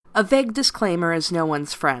A vague disclaimer is no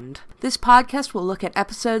one's friend. This podcast will look at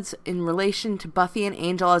episodes in relation to Buffy and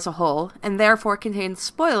Angel as a whole, and therefore contains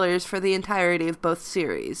spoilers for the entirety of both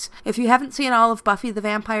series. If you haven't seen all of Buffy the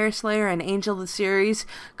Vampire Slayer and Angel the series,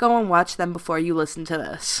 go and watch them before you listen to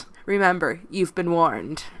this. Remember, you've been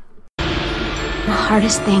warned. The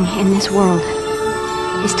hardest thing in this world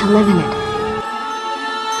is to live in it.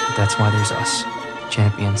 That's why there's us,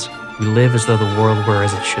 champions. We live as though the world were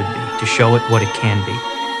as it should be, to show it what it can be.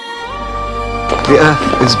 The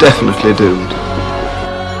Earth is definitely doomed.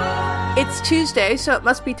 It's Tuesday, so it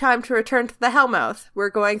must be time to return to the Hellmouth. We're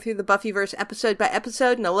going through the Buffyverse episode by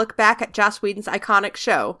episode and a look back at Joss Whedon's iconic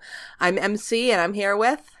show. I'm Emcee, and I'm here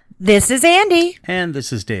with... This is Andie. And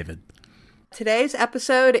this is David. Today's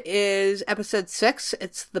episode is episode 6.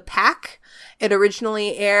 It's The Pack. It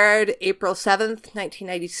originally aired April 7th,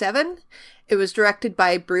 1997. It was directed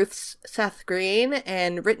by Bruce Seth Green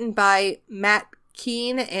and written by Matt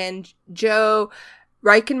Keane and Joe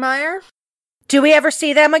Reichenmeyer. Do we ever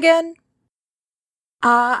see them again?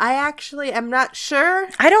 I actually am not sure.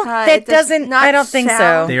 I don't think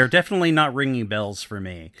so. They are definitely not ringing bells for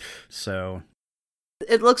me. So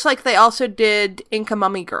it looks like they also did Inca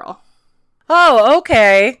Mummy Girl. Oh,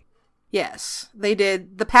 okay. Yes, they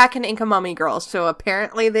did The Pack and Inca Mummy Girl, so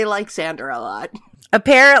apparently they like Xander a lot.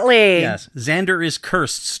 Apparently. Yes, Xander is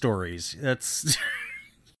cursed stories. That's...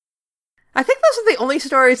 I think those are the only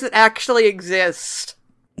stories that actually exist.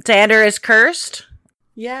 Xander is cursed?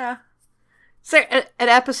 Yeah. Is there an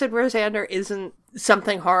episode where Xander isn't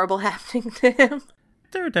something horrible happening to him?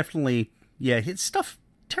 There are definitely... Yeah,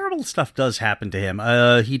 terrible stuff does happen to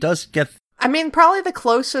him. He does get... I mean, probably the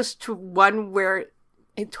closest to one where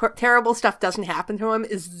terrible stuff doesn't happen to him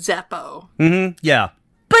is Zeppo. Mm-hmm, yeah.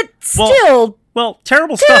 But still... Well,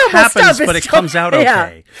 terrible stuff happens, but it comes out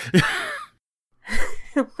okay. Yeah.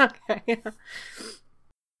 Okay.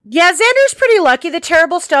 Yeah, Xander's pretty lucky. The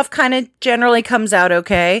terrible stuff kind of generally comes out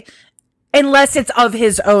okay. Unless it's of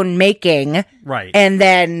his own making. Right. And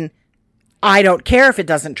then I don't care if it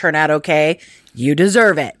doesn't turn out okay. You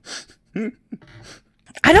deserve it.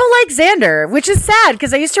 I don't like Xander, which is sad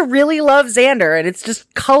because I used to really love Xander and it's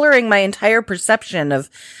just coloring my entire perception of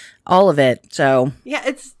all of it. So yeah,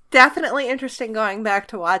 it's definitely interesting going back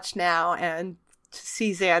to watch now and to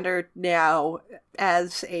see Xander now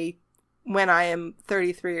as when I am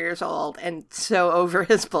 33 years old and so over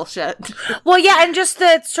his bullshit. Well, yeah, and just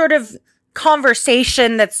the sort of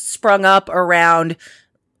conversation that's sprung up around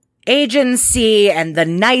agency and the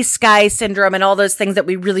nice guy syndrome and all those things that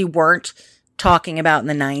we really weren't talking about in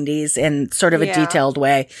the 90s in sort of a detailed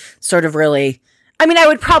way. Sort of really... I mean, I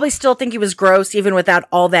would probably still think he was gross even without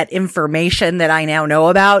all that information that I now know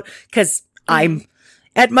about, because I'm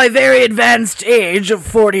at my very advanced age of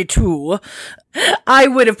 42. I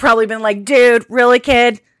would have probably been like, dude, really,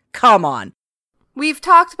 kid? Come on. We've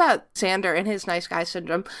talked about Xander and his nice guy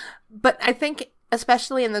syndrome, but I think,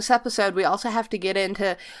 especially in this episode, we also have to get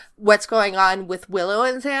into what's going on with Willow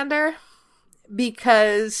and Xander,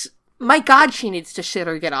 because, my God, she needs to shit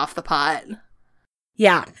or get off the pot.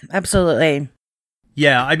 Yeah, absolutely.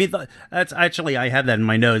 Yeah, I mean, that's actually, I have that in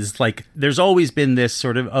my notes. Like, there's always been this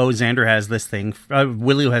sort of, Xander has this thing,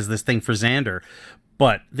 Willow has this thing for Xander.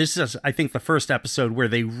 But this is, I think, the first episode where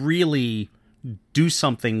they really do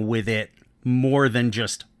something with it more than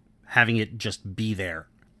just having it just be there.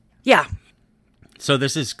 Yeah. So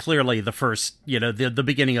this is clearly the first, the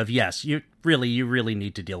beginning of, yes, you really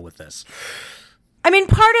need to deal with this. I mean,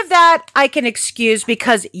 part of that I can excuse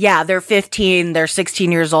because, yeah, they're 15, they're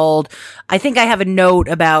 16 years old. I think I have a note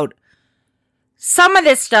about some of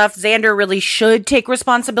this stuff Xander really should take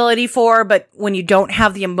responsibility for, but when you don't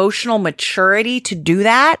have the emotional maturity to do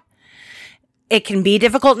that, it can be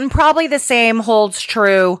difficult. And probably the same holds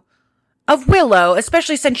true of Willow,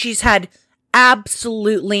 especially since she's had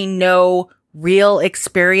absolutely no real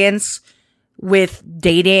experience with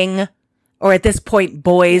dating, or at this point,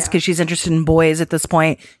 boys, because she's interested in boys at this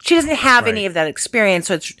point. She doesn't have any of that experience.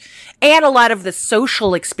 So and a lot of the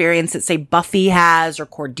social experience that, say, Buffy has or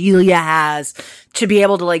Cordelia has to be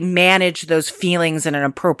able to, like, manage those feelings in an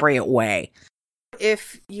appropriate way.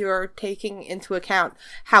 If you're taking into account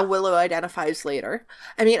how Willow identifies later.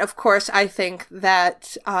 I mean, of course, I think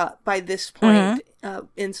that by this point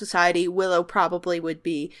in society, Willow probably would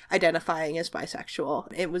be identifying as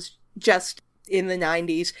bisexual. It was just... in the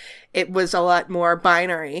 90s, it was a lot more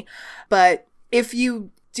binary. But if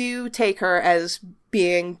you do take her as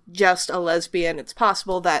being just a lesbian, it's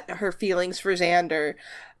possible that her feelings for Xander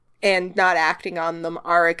and not acting on them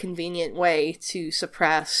are a convenient way to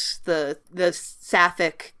suppress the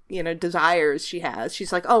sapphic, desires she has.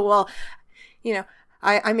 She's like, oh, well,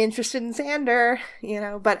 I'm interested in Xander,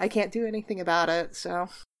 but I can't do anything about it, so.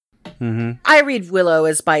 Mm-hmm. I read Willow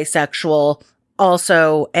as bisexual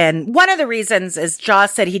also, and one of the reasons is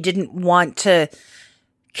Joss said he didn't want to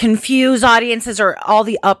confuse audiences or all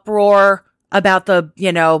the uproar about the,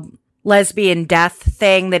 lesbian death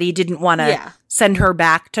thing, that he didn't want to send her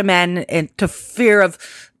back to men and to fear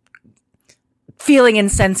of feeling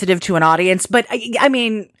insensitive to an audience. But I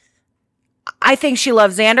mean, I think she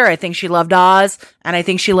loved Xander. I think she loved Oz, and I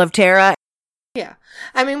think she loved Tara. Yeah.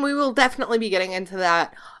 I mean, we will definitely be getting into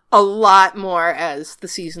that a lot more as the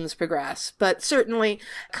seasons progress, but certainly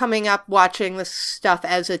coming up watching this stuff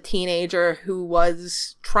as a teenager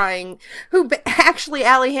actually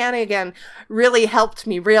Allie Hannigan really helped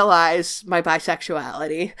me realize my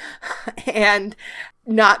bisexuality and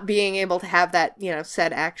not being able to have that,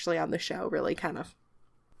 said actually on the show really kind of,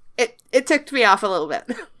 it ticked me off a little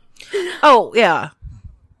bit. Oh, yeah.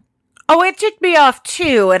 Oh, it ticked me off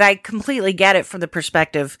too, and I completely get it from the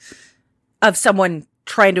perspective of someone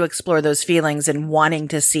trying to explore those feelings and wanting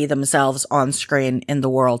to see themselves on screen in the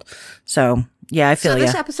world. So, yeah, I feel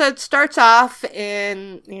this episode starts off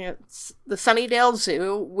in the Sunnydale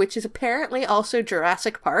Zoo, which is apparently also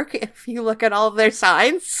Jurassic Park if you look at all of their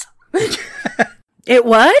signs. It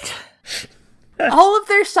what? All of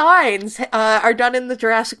their signs are done in the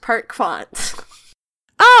Jurassic Park font.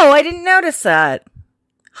 Oh, I didn't notice that.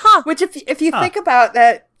 Huh. Which, if you think about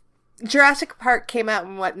that, Jurassic Park came out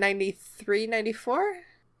in, 93, 94?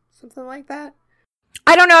 Something like that?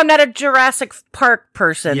 I don't know. I'm not a Jurassic Park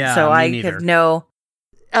person, so I neither. have no...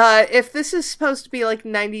 If this is supposed to be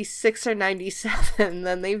 96 or 97,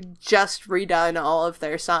 then they've just redone all of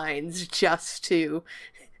their signs just to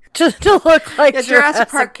look like Jurassic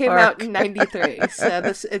Park came out in 93, so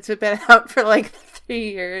it's been out for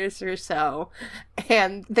 3 years or so,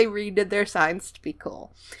 and they redid their signs to be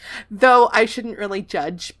cool. Though I shouldn't really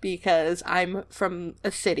judge because I'm from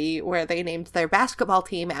a city where they named their basketball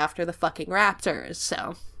team after the fucking Raptors,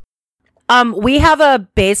 so. We have a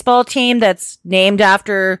baseball team that's named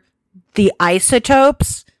after the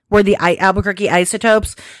Isotopes. We're the Albuquerque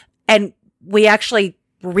Isotopes, and we actually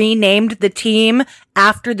renamed the team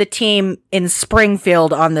after the team in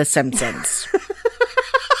Springfield on The Simpsons.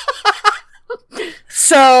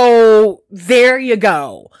 So, there you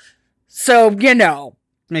go. So,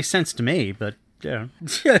 Makes sense to me, but yeah.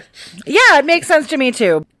 Yeah, it makes sense to me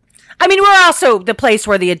too. I mean, we're also the place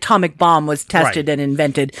where the atomic bomb was tested and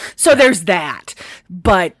invented. So there's that.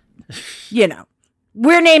 But,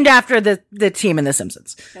 we're named after the team in The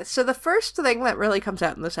Simpsons. So the first thing that really comes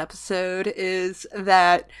out in this episode is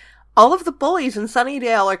that all of the bullies in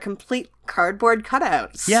Sunnydale are complete cardboard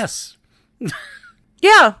cutouts. Yes.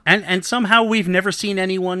 Yeah. And somehow we've never seen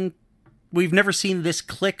this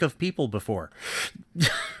clique of people before. Well,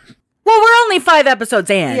 we're only 5 episodes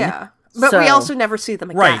in. Yeah. But we also never see them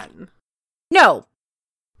again. Right. No.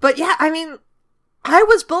 But yeah, I mean, I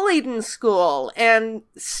was bullied in school, and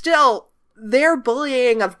still, their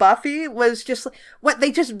bullying of Buffy was just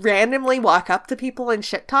they just randomly walk up to people and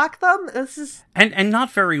shit talk them? This is... And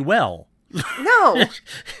not very well. No.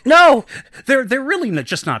 No. They're really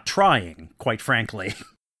just not trying, quite frankly.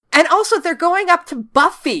 And also, they're going up to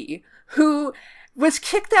Buffy, who was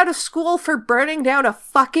kicked out of school for burning down a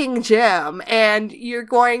fucking gym, and you're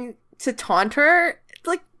going to taunt her?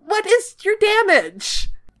 What is your damage?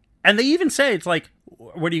 And they even say, it's what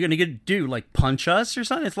are you going to do? Punch us or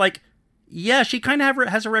something? It's yeah, she kind of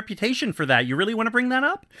has a reputation for that. You really want to bring that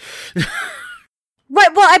up?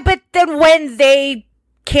 Right, well, but then when they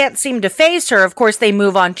can't seem to face her, of course they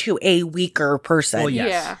move on to a weaker person. Well, yes.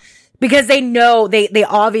 Yeah. Because they know, they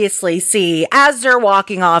obviously see, as they're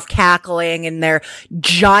walking off cackling in their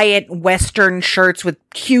giant Western shirts with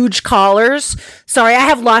huge collars. Sorry, I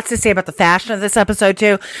have lots to say about the fashion of this episode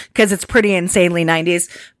too, because it's pretty insanely 90s.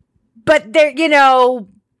 But they're,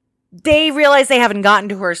 they realize they haven't gotten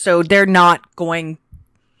to her, so they're not going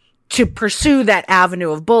to pursue that avenue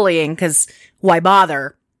of bullying, because why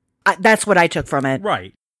bother? That's what I took from it.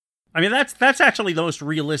 Right. I mean, that's actually the most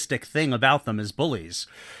realistic thing about them as bullies.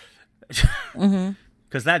 Mm-hmm.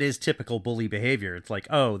 Because that is typical bully behavior. It's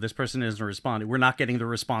this person isn't responding. We're not getting the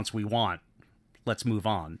response we want. Let's move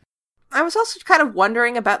on. I was also kind of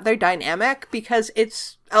wondering about their dynamic, because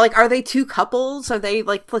it's, are they two couples? Are they,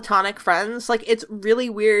 platonic friends? It's really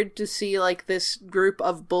weird to see, this group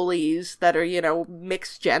of bullies that are,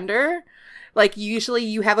 mixed gender. Usually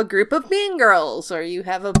you have a group of mean girls, or you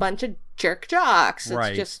have a bunch of jerk jocks. It's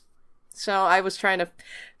right. just, so I was trying to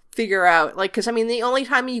figure out, because, I mean, the only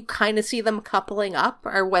time you kind of see them coupling up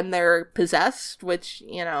are when they're possessed, which,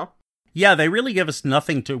 Yeah, they really give us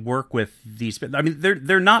nothing to work with these. I mean,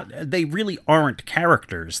 they really aren't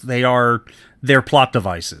characters. They're plot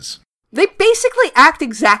devices. They basically act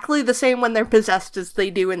exactly the same when they're possessed as they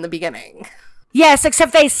do in the beginning. Yes,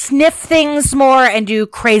 except they sniff things more and do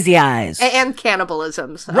crazy eyes. And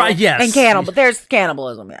cannibalism. So. Right, yes. And there's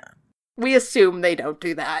cannibalism, yeah. We assume they don't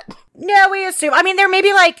do that. Yeah, we assume. I mean, they're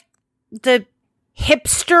maybe like the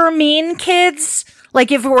hipster mean kids.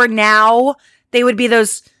 Like if it were now, they would be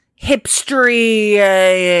those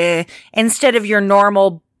hipstery, instead of your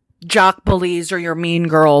normal jock bullies or your mean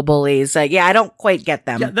girl bullies. Yeah, I don't quite get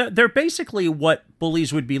them. Yeah, they're basically what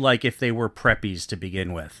bullies would be like if they were preppies to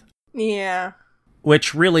begin with. Yeah.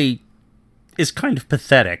 Which really is kind of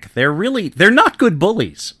pathetic. They're not good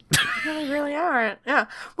bullies. They really aren't. Yeah.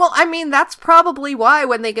 Well, I mean, that's probably why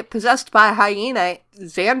when they get possessed by a hyena,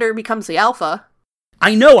 Xander becomes the alpha.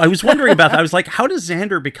 I know. I was wondering about that. I was like, how does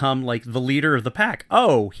Xander become like the leader of the pack?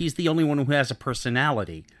 Oh, he's the only one who has a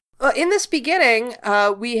personality. Well, in this beginning,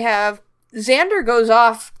 we have Xander goes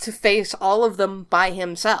off to face all of them by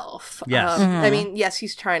himself. Yes. I mean, yes,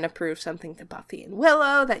 he's trying to prove something to Buffy and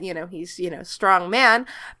Willow that, he's, a strong man,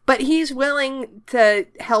 but he's willing to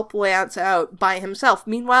help Lance out by himself.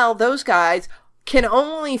 Meanwhile, those guys can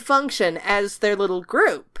only function as their little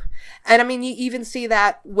group. And I mean, you even see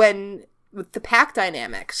that with the pack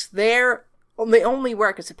dynamics. They only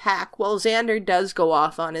work as a pack, while Xander does go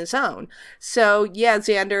off on his own. So, yeah,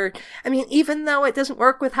 Xander, I mean, even though it doesn't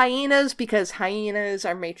work with hyenas, because hyenas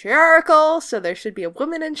are matriarchal, so there should be a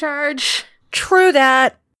woman in charge. True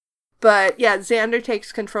that. But, yeah, Xander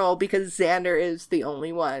takes control because Xander is the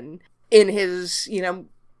only one in his,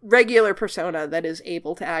 regular persona that is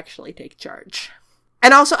able to actually take charge.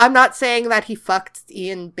 And also, I'm not saying that he fucked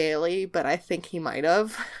Ian Bailey, but I think he might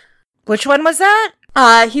have. Which one was that?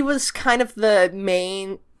 He was kind of the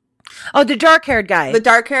main... Oh, the dark-haired guy. The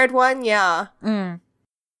dark-haired one, yeah.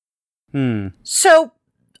 So,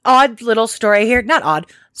 odd little story here. Not odd.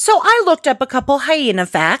 So, I looked up a couple hyena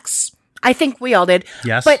facts. I think we all did.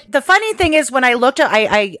 Yes. But the funny thing is, when I looked at...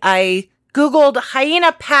 I Googled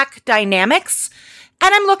hyena pack dynamics,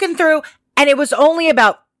 and I'm looking through, and it was only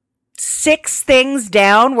about 6 things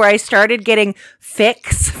down where I started getting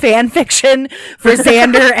fan fiction for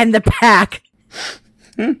Xander and the pack.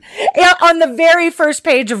 Yeah, on the very first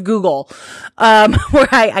page of Google, where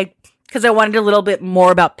because I wanted a little bit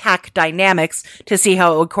more about pack dynamics to see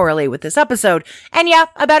how it would correlate with this episode. And yeah,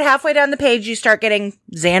 about halfway down the page, you start getting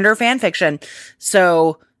Xander fan fiction.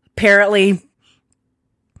 So apparently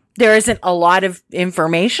there isn't a lot of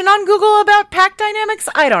information on Google about pack dynamics.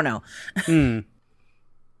 I don't know.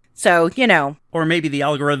 So, Or maybe the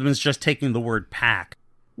algorithm is just taking the word pack.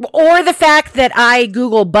 Or the fact that I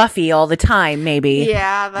Google Buffy all the time, maybe.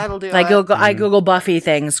 Yeah, that'll do it. I Google Buffy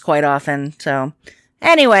things quite often, so.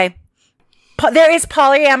 Anyway, there is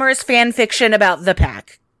polyamorous fan fiction about the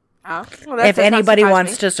pack. Oh, well, if anybody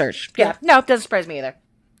wants to search. Yeah, no, it doesn't surprise me either.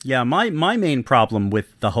 Yeah, my main problem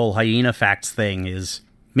with the whole hyena facts thing is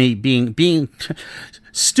me being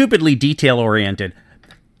stupidly detail-oriented.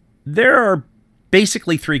 There are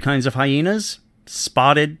basically 3 kinds of hyenas: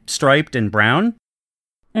 spotted, striped, and brown.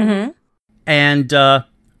 Mm-hmm. And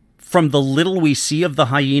from the little we see of the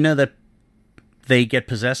hyena that they get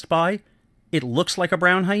possessed by, it looks like a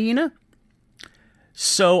brown hyena.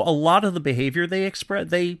 So a lot of the behavior they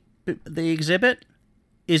exhibit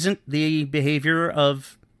isn't the behavior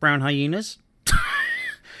of brown hyenas.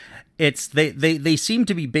 It's they seem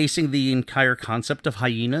to be basing the entire concept of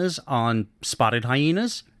hyenas on spotted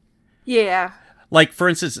hyenas. Yeah. Like, for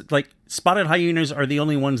instance, spotted hyenas are the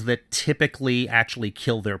only ones that typically actually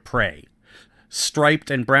kill their prey.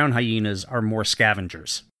 Striped and brown hyenas are more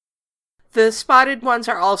scavengers. The spotted ones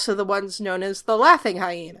are also the ones known as the laughing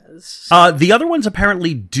hyenas. The other ones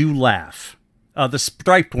apparently do laugh. The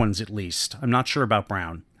striped ones, at least. I'm not sure about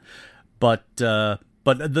brown. But the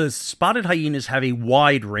spotted hyenas have a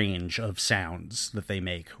wide range of sounds that they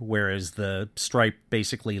make, whereas the striped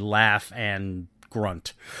basically laugh and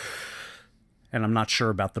grunt. And I'm not sure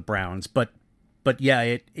about the browns, but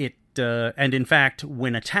yeah, and in fact,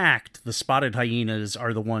 when attacked, the spotted hyenas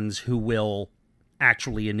are the ones who will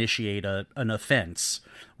actually initiate an offense,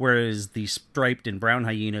 whereas the striped and brown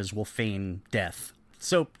hyenas will feign death.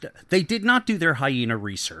 So they did not do their hyena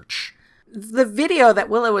research. The video that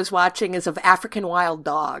Willow is watching is of African wild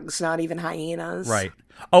dogs, not even hyenas. Right.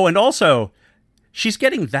 Oh, and also, she's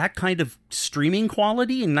getting that kind of streaming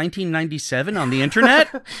quality in 1997 on the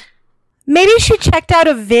internet. Maybe she checked out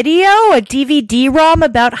a video, a DVD-ROM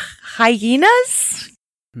about hyenas?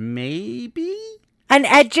 Maybe? An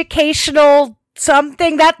educational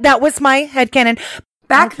something. That was my headcanon.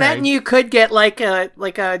 Back then, you could get like a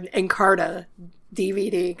Encarta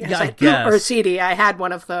DVD, yeah, I guess. or CD. I had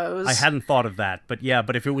one of those. I hadn't thought of that, but yeah,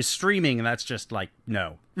 but if it was streaming, that's just like,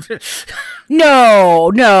 no.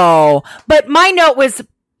 No. But my note was,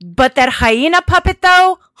 but that hyena puppet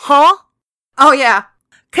though, huh? Oh yeah.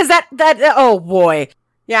 Cause that, oh boy.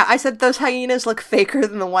 Yeah, I said those hyenas look faker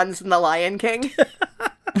than the ones in The Lion King.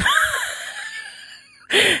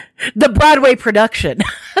 The Broadway production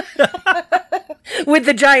with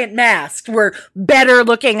the giant mask were better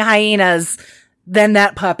looking hyenas than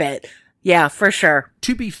that puppet. Yeah, for sure.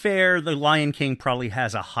 To be fair, The Lion King probably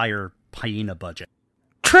has a higher hyena budget.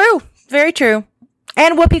 True. Very true.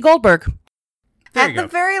 And Whoopi Goldberg. At the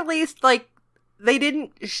very least, like, they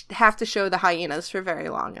didn't have to show the hyenas for very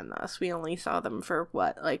long in this. We only saw them for,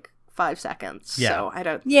 5 seconds. Yeah. So I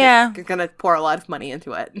don't think you're going to pour a lot of money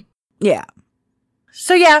into it. Yeah.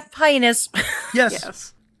 So yeah, hyenas.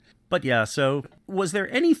 Yes. But yeah, so was there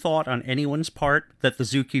any thought on anyone's part that the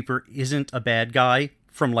zookeeper isn't a bad guy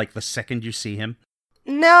from, the second you see him?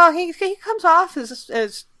 No, he comes off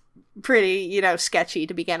as pretty, sketchy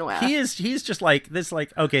to begin with. He's just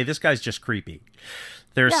okay, this guy's just creepy.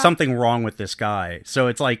 There's something wrong with this guy. So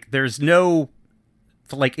it's there's no,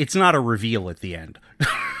 it's not a reveal at the end.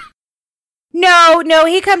 No,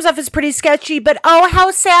 he comes off as pretty sketchy, but oh,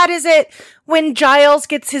 how sad is it when Giles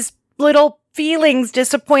gets his little feelings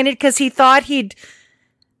disappointed because he thought he'd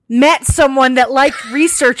met someone that liked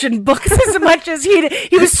research and books as much as he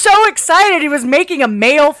was so excited. He was making a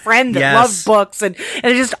male friend that loved books, and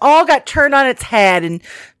it just all got turned on its head, and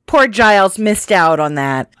poor Giles missed out on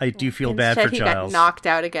that. I do feel bad for Giles. He got knocked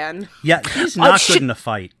out again. Yeah, he's not good in a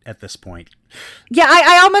fight at this point. Yeah,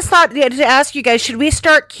 I almost thought to ask you guys, should we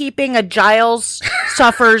start keeping a Giles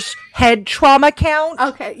suffers head trauma count?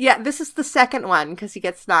 Okay, yeah, this is the second one because he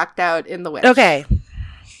gets knocked out in The Witch.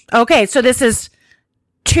 Okay, so this is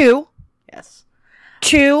 2. Yes.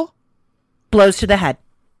 2 blows to the head.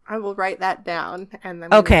 I will write that down and then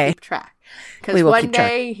we'll keep track. Because one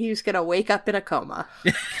day he's going to wake up in a coma.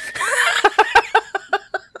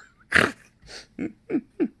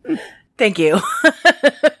 Thank you.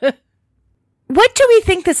 What do we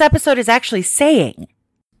think this episode is actually saying?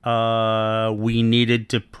 We needed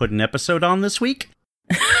to put an episode on this week.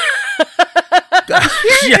 Here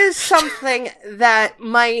is something that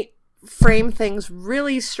might frame things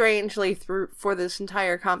really strangely for this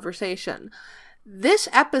entire conversation. This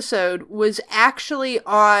episode was actually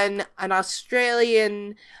on an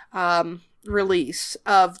Australian release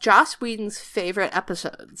of Joss Whedon's favorite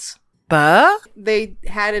episodes. They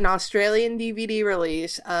had an Australian DVD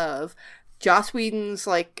release of Joss Whedon's,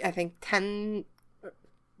 I think 10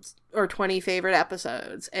 or 20 favorite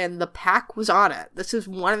episodes, and The Pack was on it. This is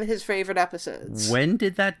one of his favorite episodes. When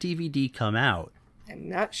did that DVD come out? I'm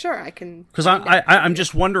not sure. I can... Because I'm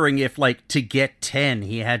just wondering if, to get 10,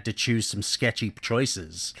 he had to choose some sketchy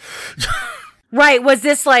choices. Right. Was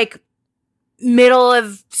this, middle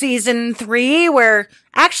of season 3 where...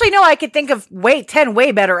 Actually, no, I could think of 10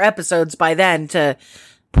 way better episodes by then to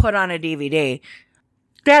put on a DVD.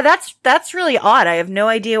 Yeah, that's really odd. I have no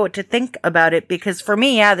idea what to think about it because for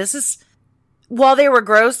me, this is... While there were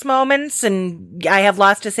gross moments and I have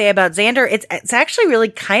lots to say about Xander, it's actually really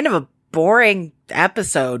kind of a boring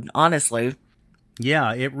episode, honestly.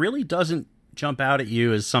 Yeah, it really doesn't jump out at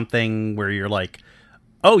you as something where you're like,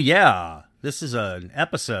 oh yeah, this is an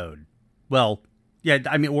episode. Well, yeah,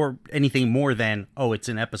 I mean, or anything more than, oh, it's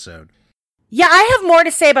an episode. Yeah, I have more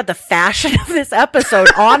to say about the fashion of this episode,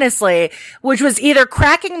 honestly, which was either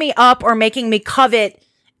cracking me up or making me covet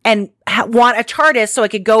and want a TARDIS so I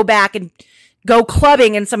could go back and go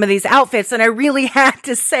clubbing in some of these outfits. And I really had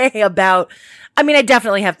to say about, I mean, I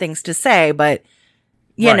definitely have things to say, but,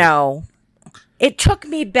 you know, it took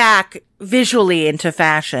me back visually into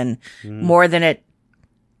fashion more than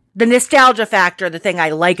the nostalgia factor. The thing I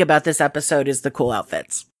like about this episode is the cool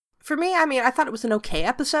outfits. For me, I mean, I thought it was an okay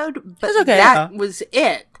episode, but that was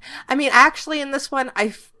it. I mean, actually, in this one,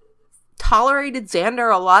 I've tolerated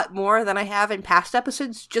Xander a lot more than I have in past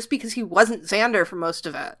episodes, just because he wasn't Xander for most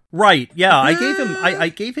of it. Right? Yeah, I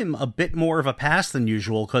gave him a bit more of a pass than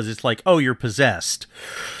usual because it's like, oh, you're possessed.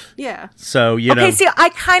 Yeah. So you know. Okay, see, I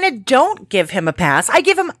kind of don't give him a pass. I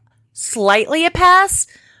give him slightly a pass.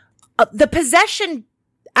 The possession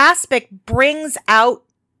aspect brings out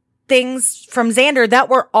things from Xander that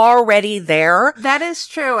were already there. That is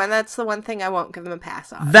true, and that's the one thing I won't give him a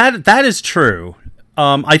pass on. That is true.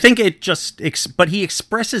 I think it just, but he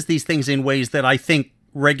expresses these things in ways that I think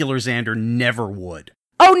regular Xander never would.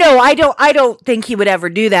 Oh no, I don't think he would ever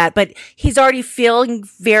do that, but he's already feeling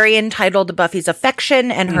very entitled to Buffy's affection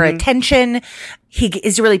and her attention. He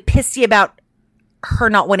is really pissy about her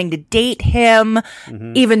not wanting to date him,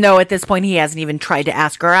 even though at this point he hasn't even tried to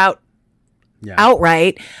ask her out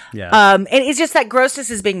outright. Yeah. And it's just that grossness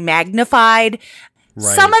is being magnified.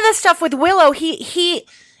 Right. Some of the stuff with Willow,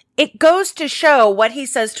 it goes to show what he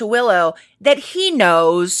says to Willow, that he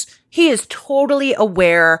knows, he is totally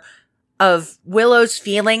aware of Willow's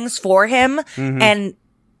feelings for him. And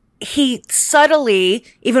he subtly,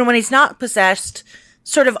 even when he's not possessed,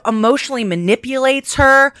 sort of emotionally manipulates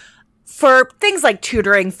her for things like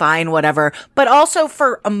tutoring, fine, whatever, but also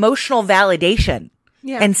for emotional validation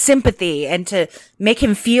and sympathy and to make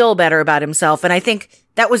him feel better about himself. And I think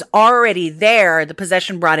that was already there. The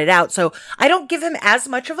possession brought it out. So I don't give him as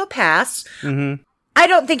much of a pass. I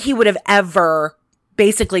don't think he would have ever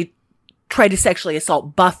basically tried to sexually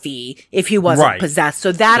assault Buffy if he wasn't possessed.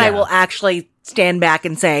 So that I will actually stand back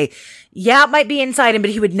and say, yeah, it might be inside him,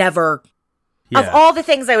 but he would never. Of all the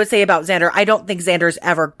things I would say about Xander, I don't think Xander's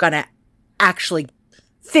ever gonna actually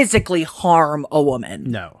physically harm a woman.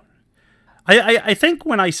 No. I think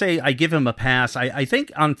when I say I give him a pass, I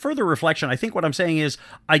think on further reflection, I think what I'm saying is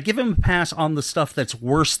I give him a pass on the stuff that's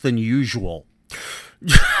worse than usual.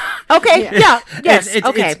 Okay. Yeah. Yes.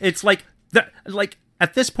 Okay. It's like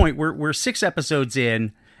at this point we're 6 episodes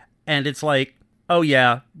in, and it's like, oh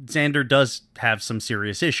yeah, Xander does have some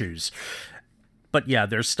serious issues. But yeah,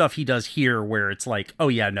 there's stuff he does here where it's like, oh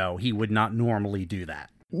yeah, no, he would not normally do that.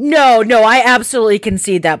 No, I absolutely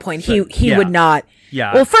concede that point. He would not.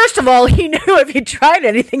 Yeah. Well, first of all, he knew if he tried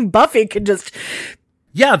anything, Buffy could just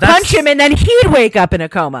punch him and then he'd wake up in a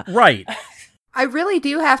coma. Right. I really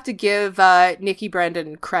do have to give Nikki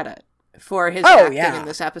Brendan credit for his acting in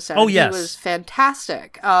this episode. Oh, yes. He was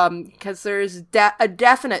fantastic. Because there's a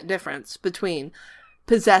definite difference between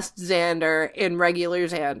possessed Xander and regular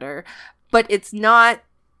Xander. But it's not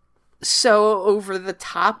so over the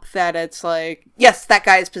top that it's like, yes, that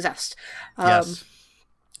guy is possessed. Yes.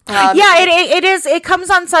 It is. It comes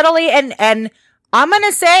on subtly, and I'm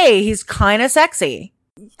gonna say he's kind of sexy.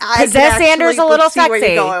 Possessed Xander's a little sexy. Where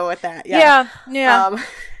you're going with that? Yeah.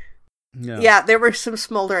 There were some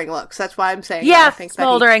smoldering looks. That's why I'm saying. I think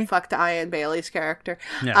smoldering. That he fucked Ian Bailey's character.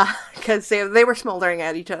 Because they were smoldering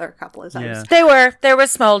at each other a couple of times. Yeah. They were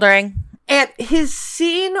smoldering. And his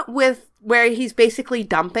scene where he's basically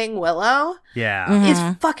dumping Willow is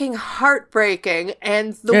fucking heartbreaking.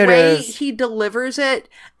 And the way he delivers it,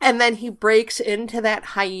 and then he breaks into that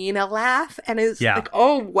hyena laugh and is like,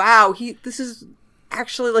 oh wow, this is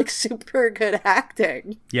actually like super good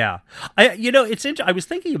acting. Yeah. It's interesting. I was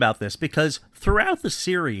thinking about this because throughout the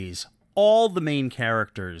series, all the main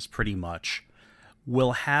characters pretty much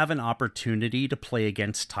will have an opportunity to play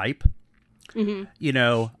against type.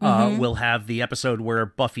 We'll have the episode where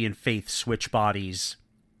Buffy and Faith switch bodies,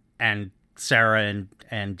 and Sarah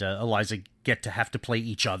and Eliza get to have to play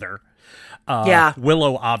each other.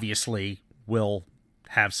 Willow obviously will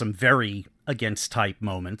have some very against type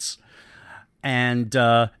moments, and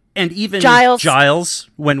even Giles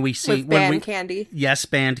when we see with Band Candy. Yes,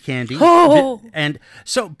 Band Candy. And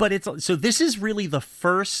so this is really the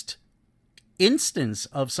first instance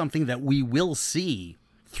of something that we will see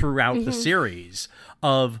throughout the series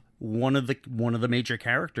of one of the major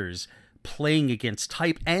characters playing against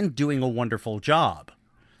type and doing a wonderful job.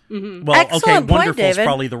 Well, excellent point, wonderful is David.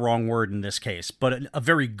 probably the wrong word in this case, but a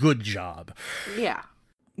very good job. Yeah.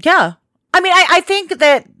 I mean, I think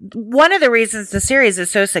that one of the reasons the series is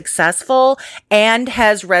so successful and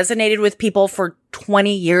has resonated with people for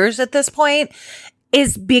 20 years at this point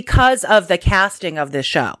is because of the casting of this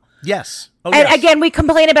show. Yes. Again, we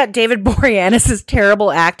complain about David Boreanaz's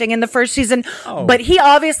terrible acting in the first season, but he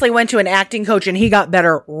obviously went to an acting coach and he got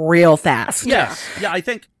better real fast. Yes. Yeah, I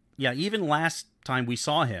think, even last time we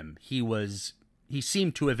saw him, he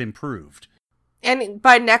seemed to have improved. And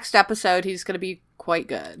by next episode, he's going to be quite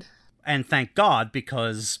good. And thank God,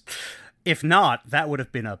 because if not, that would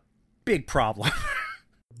have been a big problem.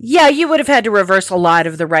 Yeah, you would have had to reverse a lot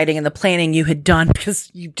of the writing and the planning you had done because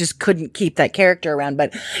you just couldn't keep that character around.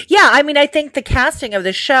 But yeah, I mean, I think the casting of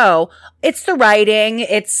the show, it's the writing,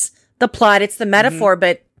 it's the plot, it's the metaphor,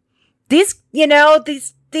 but these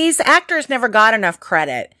actors never got enough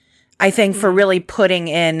credit, I think, for really putting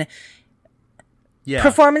in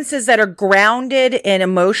performances that are grounded in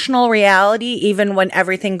emotional reality, even when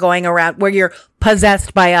everything going around, where you're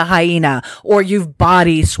possessed by a hyena or you've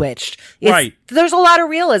body switched. Right. There's a lot of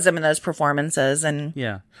realism in those performances. And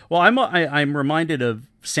well, I'm reminded of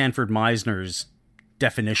Sanford Meisner's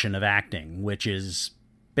definition of acting, which is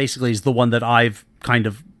basically the one that I've kind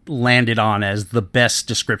of landed on as the best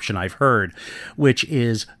description I've heard, which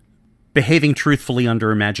is behaving truthfully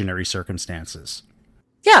under imaginary circumstances.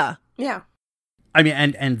 Yeah. I mean,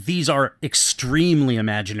 and these are extremely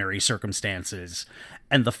imaginary circumstances.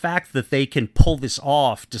 And the fact that they can pull this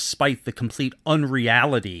off despite the complete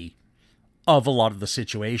unreality of a lot of the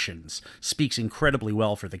situations speaks incredibly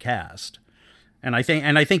well for the cast. And I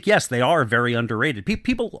think, yes, they are very underrated.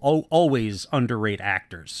 People always underrate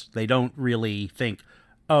actors. They don't really think,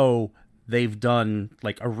 oh, they've done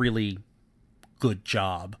like a really good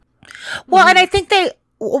job. Well, and I think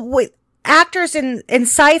actors in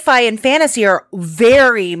sci-fi and fantasy are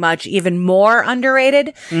very much even more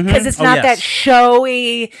underrated because it's not that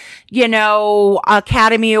showy,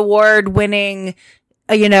 Academy Award winning,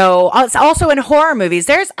 also in horror movies.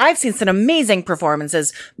 I've seen some amazing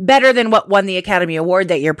performances, better than what won the Academy Award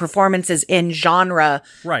that year, performances in genre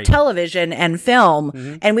television and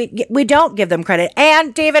film. And we don't give them credit.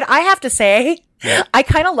 And David, I have to say, I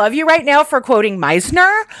kind of love you right now for quoting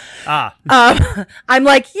Meisner. I'm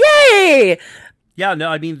like, yay! Yeah, no,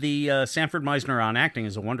 I mean the Sanford Meisner on acting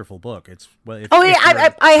is a wonderful book.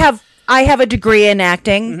 I have a degree in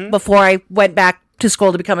acting before I went back to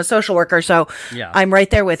school to become a social worker, so I'm right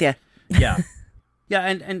there with you. Yeah,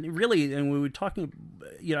 and really, and we were talking.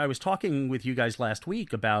 I was talking with you guys last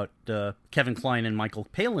week about Kevin Kline and Michael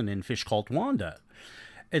Palin in Fish Called Wanda.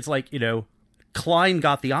 It's like, Kline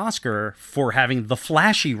got the Oscar for having the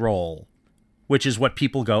flashy role, which is what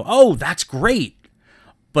people go, oh, that's great.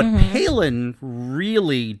 But Palin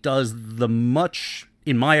really does the much,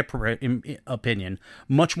 in my opinion,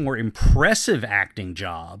 much more impressive acting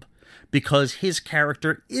job because his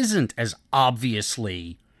character isn't as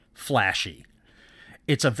obviously flashy.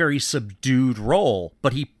 It's a very subdued role,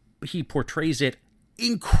 but he portrays it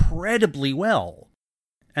incredibly well.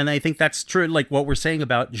 And I think that's true. Like what we're saying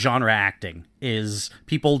about genre acting is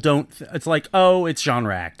people don't, it's like, oh, it's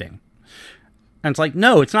genre acting. And it's like,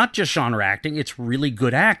 no, it's not just genre acting. It's really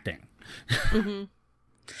good acting.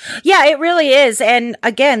 Yeah, it really is. And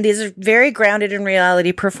again, these are very grounded in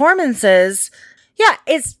reality performances. Yeah,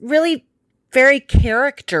 it's really very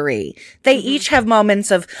character-y. They each have moments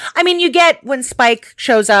of, you get when Spike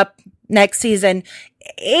shows up next season,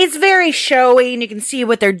 it's very showy and you can see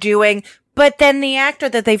what they're doing. But then the actor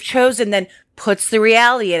that they've chosen then puts the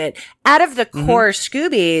reality in it. Out of the core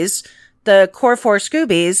Scoobies, the core 4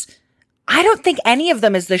 Scoobies, I don't think any of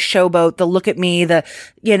them is the showboat, the look at me, the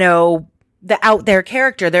out there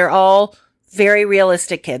character. They're all very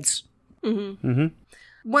realistic kids.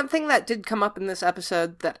 One thing that did come up in this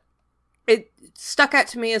episode that it stuck out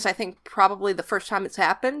to me is I think probably the first time it's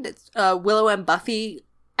happened. It's Willow and Buffy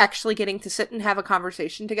actually getting to sit and have a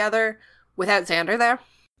conversation together without Xander there.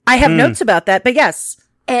 I have notes about that, but yes.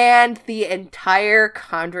 And the entire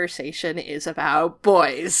conversation is about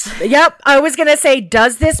boys. Yep. I was going to say,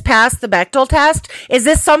 does this pass the Bechdel test? Is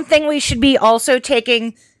this something we should be also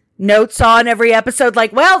taking notes on every episode?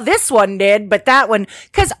 Like, well, this one did, but that one,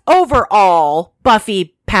 because overall,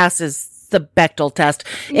 Buffy passes the Bechdel test.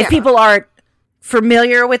 If people aren't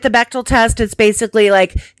familiar with the Bechdel test, it's basically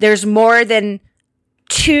like there's more than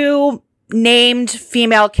 2 named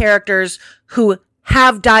female characters who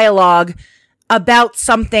have dialogue about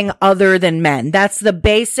something other than men. That's the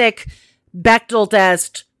basic Bechdel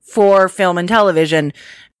test for film and television.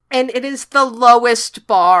 And it is the lowest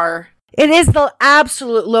bar. It is the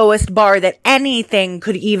absolute lowest bar that anything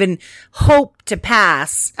could even hope to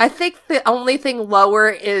pass. I think the only thing lower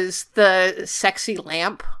is the sexy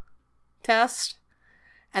lamp test.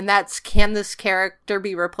 And that's, can this character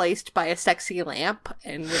be replaced by a sexy lamp?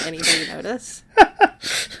 And would anybody notice?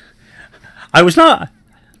 I was not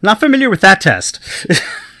familiar with that test.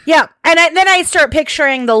 Yeah, and then I start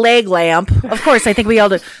picturing the leg lamp. Of course, I think we all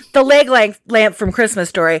do. The leg lamp from Christmas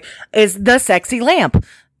Story is the sexy lamp.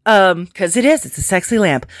 Because it's a sexy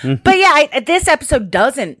lamp. But yeah, this episode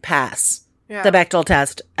doesn't pass the Bechdel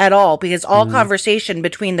test at all because all conversation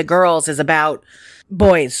between the girls is about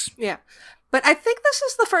boys. Yeah. But I think this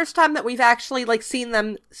is the first time that we've actually seen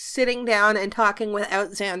them sitting down and talking without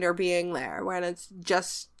Xander being there, when it's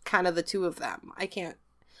just kind of the two of them. I can't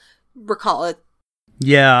recall it.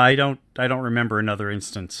 Yeah, I don't remember another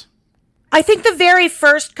instance. I think the very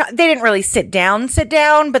first, they didn't really sit down,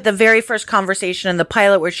 but the very first conversation in the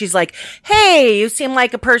pilot where she's like, hey, you seem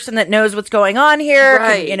like a person that knows what's going on here.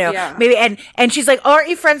 Right, maybe, and she's like, aren't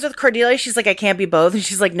you friends with Cordelia? She's like, I can't be both. And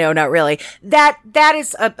she's like, no, not really. That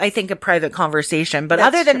is, I think, a private conversation. But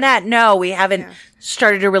other than that, no, we haven't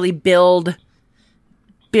started to really build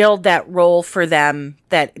that role for them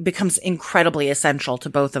that becomes incredibly essential to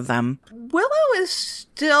both of them. Willow is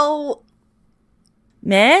still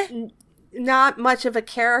meh. Not much of a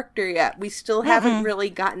character yet. We still haven't really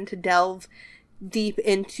gotten to delve deep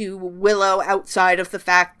into Willow outside of the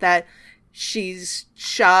fact that she's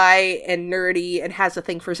shy and nerdy and has a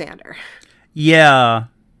thing for Xander. Yeah.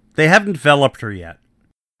 They haven't developed her yet.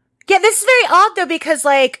 Yeah, this is very odd, though, because,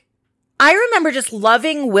 like, I remember just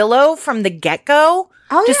loving Willow from the get-go.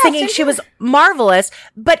 Oh, just thinking she was marvelous.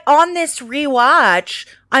 But on this rewatch,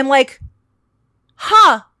 I'm like,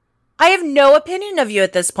 I have no opinion of you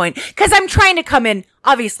at this point. Because I'm trying to come in.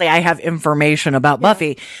 Obviously, I have information about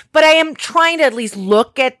Buffy. But I am trying to at least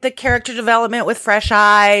look at the character development with fresh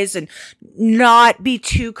eyes and not be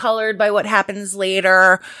too colored by what happens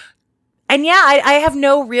later. And yeah, I have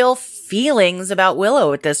no real feelings about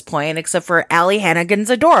Willow at this point, except for Allie Hannigan's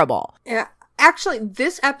adorable. Yeah. Actually,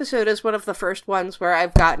 this episode is one of the first ones where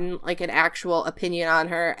I've gotten, like, an actual opinion on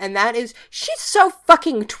her, and that is, she's so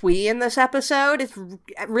fucking twee in this episode. It's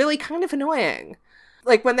really kind of annoying.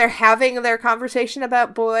 Like, when they're having their conversation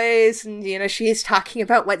about boys, and, you know, she's talking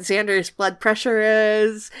about what Xander's blood pressure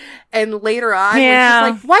is, and later on,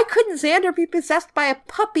 when she's like, why couldn't Xander be possessed by a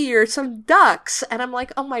puppy or some ducks? And I'm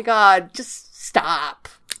like, oh my god, just stop.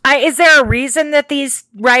 Is there a reason that these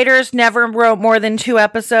writers never wrote more than 2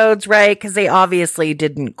 episodes, right? Because they obviously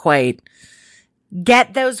didn't quite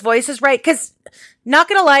get those voices right. Because, not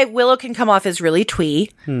gonna lie, Willow can come off as really twee.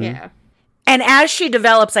 Yeah. And as she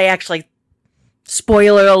develops, I actually,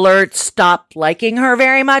 spoiler alert, stopped liking her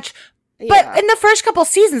very much. But in the first couple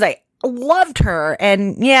seasons, I loved her.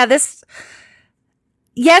 And yeah,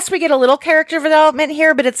 yes, we get a little character development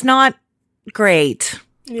here, but it's not great.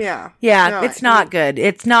 Yeah. Yeah, No, it's not good.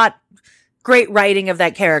 It's not great writing of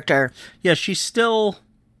that character. Yeah, she's still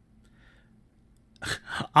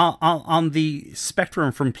on the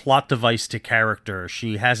spectrum from plot device to character.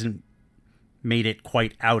 She hasn't made it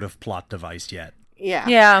quite out of plot device yet. Yeah.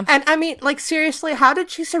 Yeah. And I mean, like, seriously, how did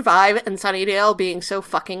she survive in Sunnydale being so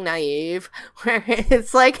fucking naive? Where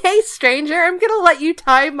it's like, hey, stranger, I'm gonna let you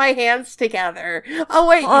tie my hands together. Oh,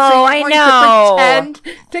 wait, so you're going to pretend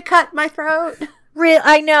to cut my throat?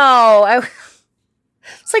 I know.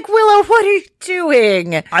 It's like, Willow, what are you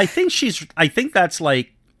doing? I think that's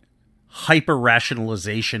like hyper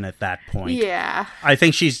rationalization at that point. Yeah. I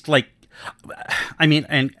think she's like, I mean,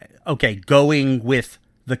 and okay, going with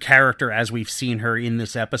the character as we've seen her in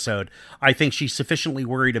this episode, I think she's sufficiently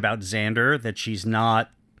worried about Xander that she's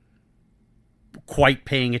not quite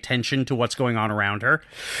paying attention to what's going on around her.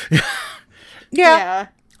 Yeah.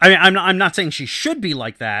 I mean, I'm not saying she should be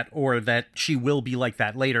like that or that she will be like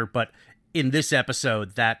that later, but in this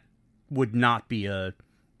episode, that would not be a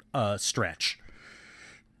stretch.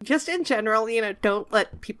 Just in general, you know, don't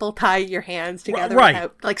let people tie your hands together Right.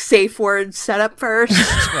 without, like, safe words set up first.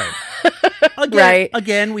 Right.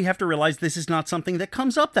 Again, we have to realize this is not something that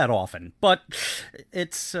comes up that often, but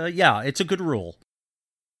it's a good rule.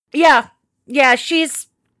 Yeah. Yeah,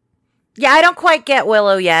 I don't quite get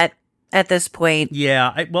Willow yet at this point.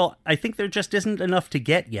 Yeah, I think there just isn't enough to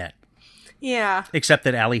get yet. Yeah. Except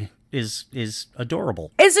that Allie is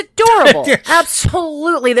adorable. Is adorable.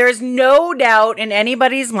 Absolutely. There is no doubt in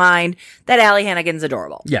anybody's mind that Allie Hannigan's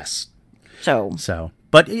adorable. Yes. So.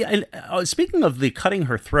 But speaking of the cutting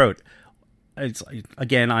her throat,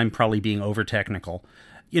 again, I'm probably being over technical.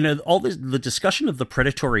 You know, all the discussion of the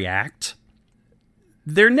predatory act,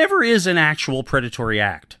 there never is an actual predatory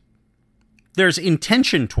act. There's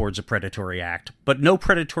intention towards a predatory act, but no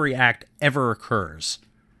predatory act ever occurs.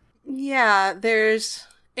 Yeah,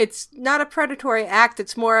 it's not a predatory act,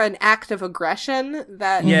 it's more an act of aggression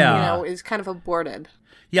that, you know, is kind of aborted.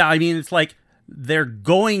 Yeah, I mean, it's like they're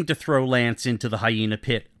going to throw Lance into the hyena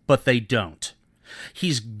pit, but they don't.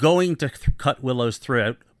 He's going to cut Willow's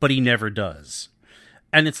throat, but he never does.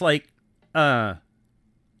 And it's like, yeah,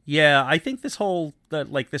 I think this whole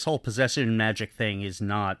possession magic thing is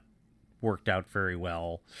not worked out very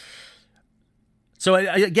well. So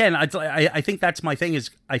I think that's my thing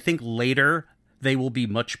is I think later they will be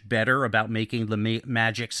much better about making the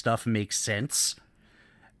magic stuff make sense.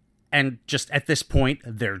 And just at this point,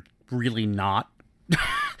 they're really not.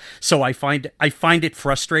 So I find it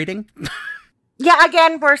frustrating. Yeah,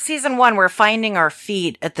 again, we're season 1. We're finding our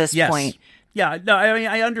feet at this point. Yeah, no, I mean,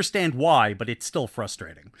 I understand why, but it's still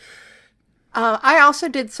frustrating. I also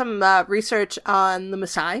did some research on the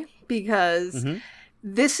Maasai because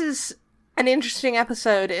this is an interesting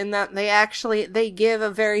episode in that they give a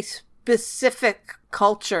very specific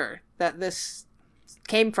culture that this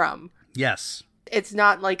came from. Yes. It's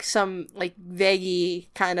not like some like vaguey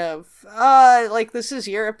kind of like this is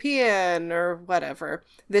European or whatever.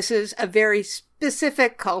 This is a very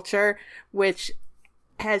specific culture which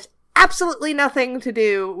has absolutely nothing to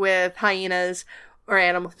do with hyenas or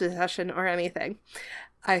animal possession or anything.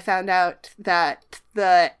 I found out that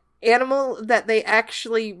the animal that they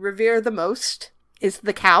actually revere the most is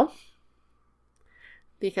the cow.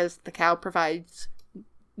 because the cow provides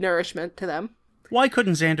nourishment to them. Why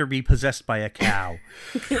couldn't Xander be possessed by a cow?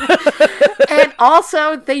 And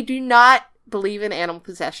also, they do not believe in animal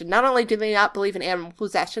possession. Not only do they not believe in animal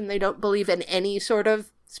possession, they don't believe in any sort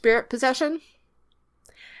of spirit possession.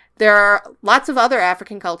 There are lots of other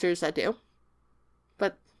African cultures that do,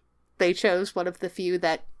 but they chose one of the few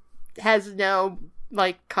that has no,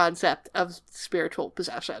 concept of spiritual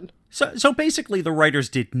possession. So basically, the writers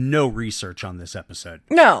did no research on this episode.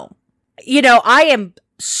 No. I am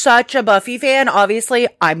such a Buffy fan. Obviously,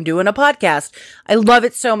 I'm doing a podcast. I love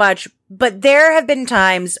it so much. But there have been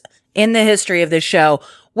times in the history of this show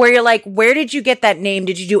where you're like, where did you get that name?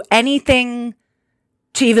 Did you do anything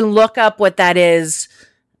to even look up what that is?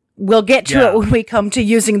 We'll get to it when we come to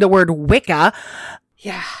using the word Wicca.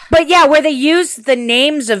 Yeah. But yeah, where they use the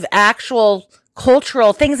names of actual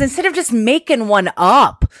cultural things instead of just making one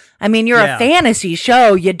up. I mean, you're a fantasy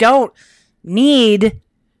show. You don't need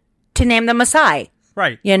to name the Maasai.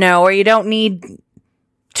 Right. Or you don't need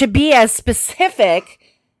to be as specific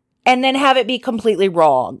and then have it be completely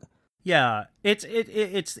wrong. Yeah. It's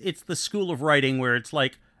the school of writing where it's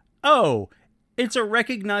like, oh, it's a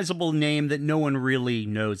recognizable name that no one really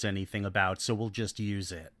knows anything about, so we'll just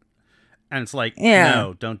use it. And it's like,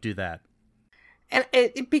 no, don't do that. And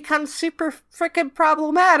it becomes super freaking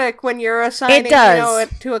problematic when you're assigning,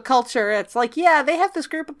 to a culture. It's like, yeah, they have this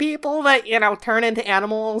group of people that, turn into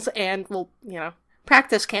animals and will,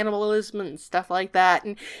 practice cannibalism and stuff like that.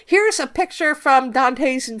 And here's a picture from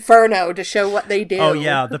Dante's Inferno to show what they do. Oh,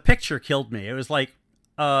 yeah, the picture killed me. It was like,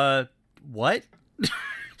 what?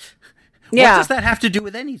 Yeah. What does that have to do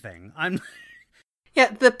with anything?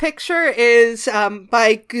 Yeah, the picture is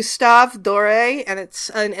by Gustave Doré, and it's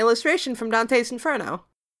an illustration from Dante's Inferno.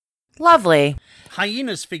 Lovely.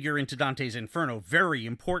 Hyenas figure into Dante's Inferno very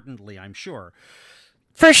importantly, I'm sure.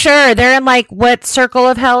 For sure. They're in, what circle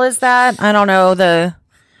of hell is that? I don't know, the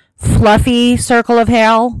fluffy circle of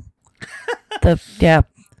hell? That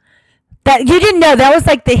you didn't know, that was,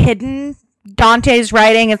 the hidden Dante's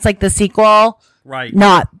writing. It's, the sequel. Right.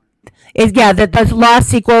 The lost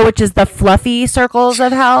sequel, which is the fluffy circles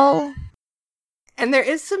of hell. And there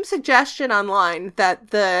is some suggestion online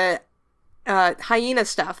that the hyena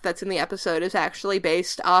stuff that's in the episode is actually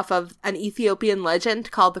based off of an Ethiopian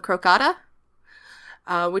legend called the Krokata,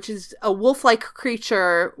 which is a wolf-like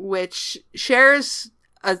creature which shares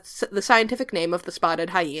the scientific name of the spotted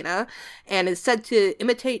hyena and is said to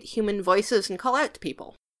imitate human voices and call out to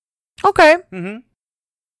people. Okay. Mm-hmm.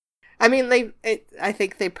 I mean, I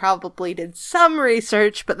think they probably did some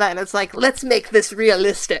research, but then it's like, let's make this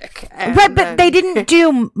realistic. Right, but they didn't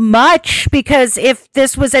do much, because if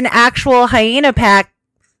this was an actual hyena pack,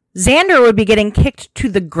 Xander would be getting kicked to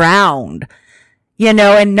the ground,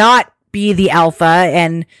 and not be the alpha,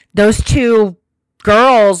 and those two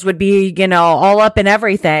girls would be, all up in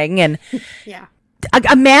everything, and yeah.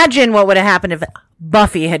 Imagine what would have happened if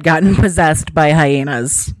Buffy had gotten possessed by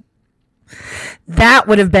hyenas. That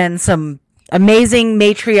would have been some amazing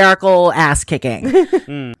matriarchal ass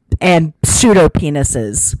kicking and pseudo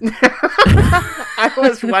penises. I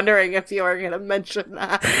was wondering if you were going to mention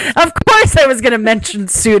that. Of course I was going to mention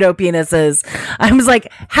pseudo penises. I was like,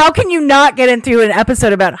 how can you not get into an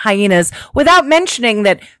episode about hyenas without mentioning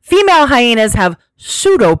that female hyenas have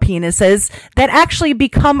pseudo penises that actually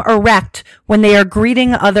become erect when they are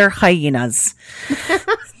greeting other hyenas?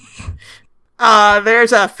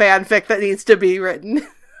 There's a fanfic that needs to be written.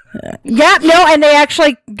 Yeah, no, and they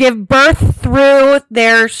actually give birth through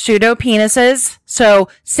their pseudo penises. So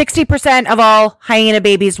 60% of all hyena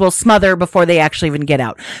babies will smother before they actually even get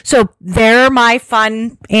out. So they're my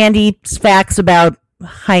fun Andie facts about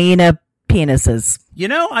hyena penises.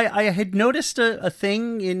 I had noticed a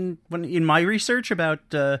thing in my research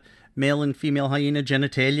about male and female hyena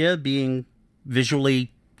genitalia being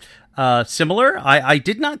visually similar. I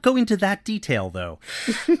did not go into that detail, though.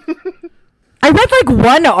 I read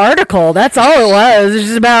one article. That's all it was. It's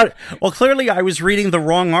just about... Well, clearly I was reading the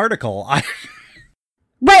wrong article. Right,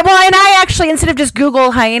 well, and I actually, instead of just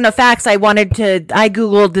Google hyena facts, I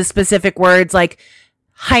Googled the specific words like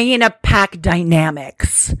hyena pack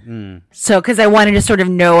dynamics. So, because I wanted to sort of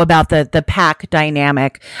know about the pack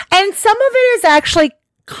dynamic. And some of it is actually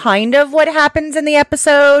kind of what happens in the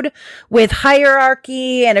episode with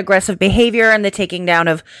hierarchy and aggressive behavior and the taking down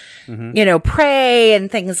of, prey and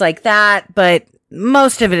things like that. But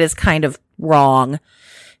most of it is kind of wrong.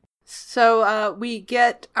 So we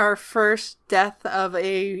get our first death of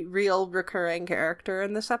a real recurring character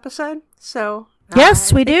in this episode. So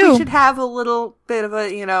yes, we do. We should have a little bit of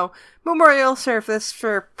a, memorial service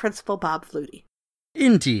for Principal Bob Flutie.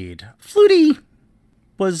 Indeed. Flutie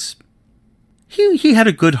was... he had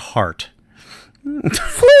a good heart.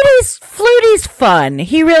 Fluty's fun.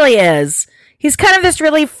 He really is. He's kind of this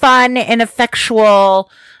really fun and effectual,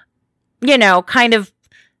 kind of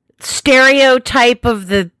stereotype of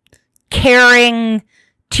the caring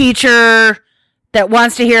teacher that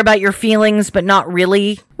wants to hear about your feelings, but not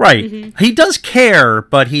really. Right. Mm-hmm. He does care,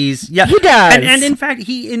 but he does. And in fact,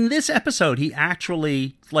 in this episode, he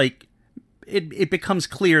actually, it becomes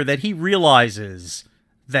clear that he realizes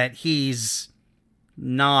that he's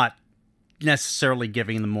not necessarily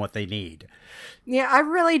giving them what they need. Yeah, I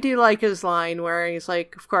really do like his line where he's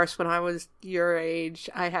like, of course, when I was your age,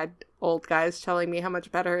 I had old guys telling me how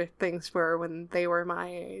much better things were when they were my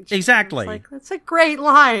age. Exactly. That's a great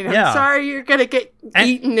line. Yeah. I'm sorry you're going to get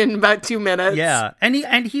eaten in about 2 minutes. Yeah,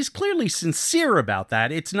 and he's clearly sincere about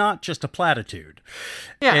that. It's not just a platitude.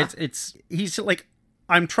 Yeah. He's like,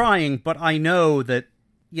 I'm trying, but I know that,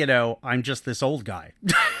 I'm just this old guy.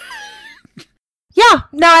 Yeah,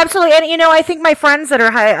 no, absolutely. And, I think my friends that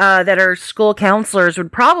are school counselors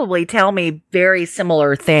would probably tell me very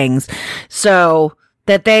similar things. So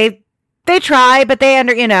that they try, but they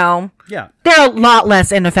yeah, they're a lot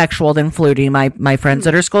less ineffectual than Flutie. My friends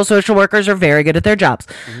that are school social workers are very good at their jobs.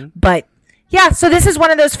 Mm-hmm. But yeah, so this is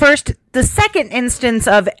one of those the second instance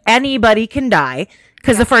of anybody can die.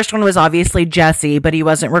 Because the first one was obviously Jesse, but he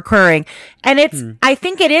wasn't recurring. And I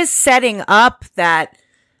think it is setting up that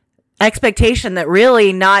expectation that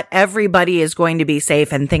really not everybody is going to be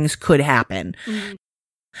safe and things could happen. Mm-hmm.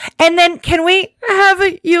 And then can we have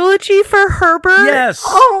a eulogy for Herbert? Yes.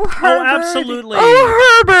 Oh, Herbert. Oh, absolutely.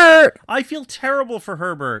 Oh, Herbert. I feel terrible for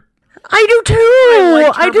Herbert. I do too. I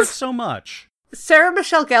liked Herbert so much. Sarah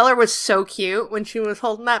Michelle Gellar was so cute when she was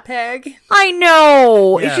holding that pig. I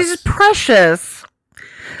know. Yes. She's precious.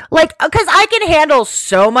 Because I can handle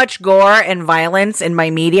so much gore and violence in my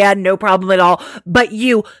media, no problem at all. But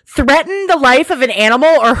you threaten the life of an animal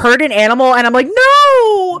or hurt an animal, and I'm like,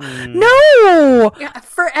 no. Yeah,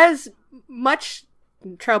 for as much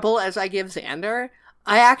trouble as I give Xander,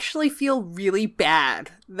 I actually feel really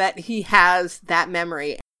bad that he has that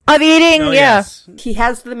memory. Of eating, oh, yeah. Yes. He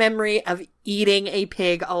has the memory of eating a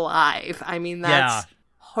pig alive. I mean, that's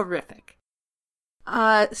horrific.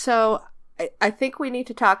 So I think we need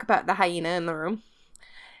to talk about the hyena in the room.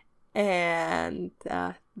 And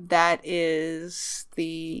that is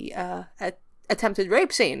the attempted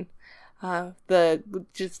rape scene.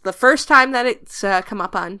 Just the first time that it's come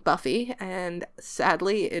up on Buffy, and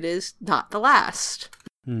sadly, it is not the last.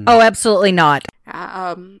 Oh, absolutely not.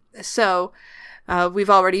 So we've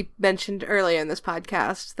already mentioned earlier in this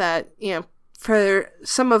podcast that, for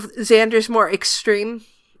some of Xander's more extreme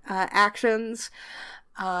actions,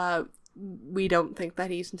 we don't think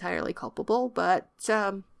that he's entirely culpable, but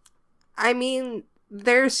I mean,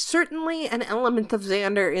 there's certainly an element of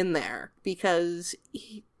Xander in there, because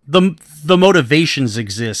the motivations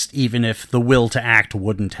exist even if the will to act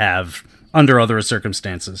wouldn't have under other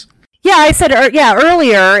circumstances. Yeah, I said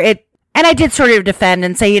earlier and I did sort of defend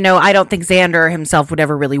and say, I don't think Xander himself would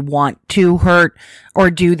ever really want to hurt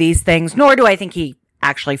or do these things, nor do I think he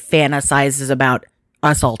actually fantasizes about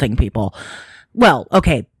assaulting people. Well,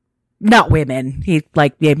 okay, not women. He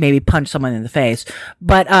maybe punch someone in the face,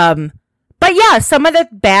 but yeah, some of the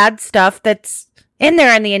bad stuff that's in there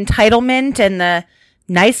and the entitlement and the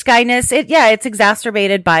nice guyness, it's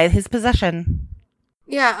exacerbated by his possession.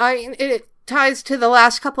 Yeah, it ties to the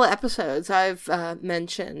last couple of episodes I've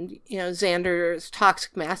mentioned. Xander's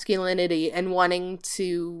toxic masculinity and wanting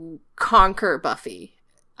to conquer Buffy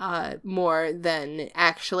more than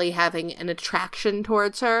actually having an attraction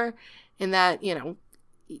towards her, in that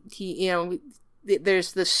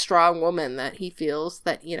there's this strong woman that he feels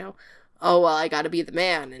that, oh, well, I gotta be the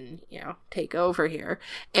man and, take over here.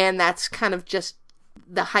 And that's kind of just,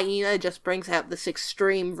 the hyena just brings out this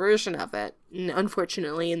extreme version of it. And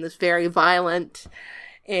unfortunately, in this very violent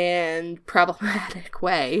and problematic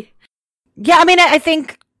way. Yeah, I mean, I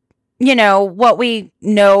think, what we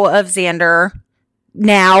know of Xander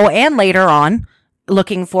now and later on,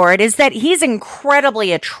 looking forward, is that he's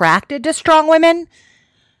incredibly attracted to strong women.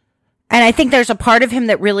 And I think there's a part of him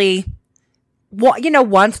that really,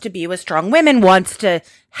 wants to be with strong women, wants to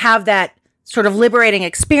have that sort of liberating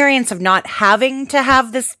experience of not having to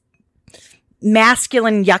have this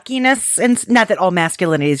masculine yuckiness. And not that all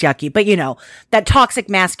masculinity is yucky, but that toxic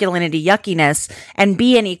masculinity yuckiness, and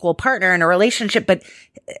be an equal partner in a relationship. But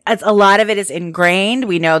a lot of it is ingrained.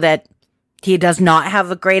 We know that he does not have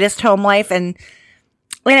the greatest home life, and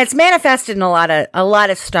it's manifested in a lot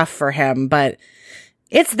of stuff for him, but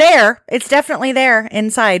it's there. It's definitely there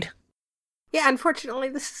inside. Yeah, unfortunately,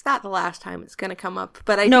 this is not the last time it's going to come up,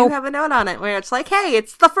 but I do have a note on it where it's like, hey,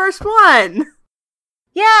 it's the first one.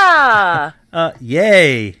 Yeah.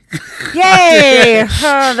 Yay. Yay.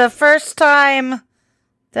 The first time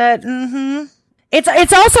that,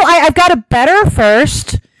 It's also, I've got a better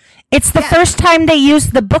first. It's the first time they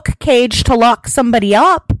used the book cage to lock somebody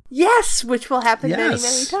up. Yes, which will happen many,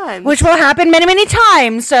 many times. Which will happen many, many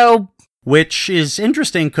times, so... Which is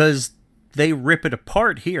interesting, because they rip it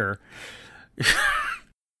apart here.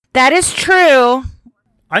 That is true.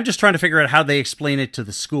 I'm just trying to figure out how they explain it to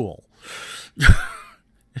the school.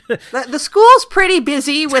 The school's pretty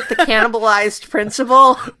busy with the cannibalized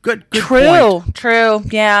principal. Good True, point. true,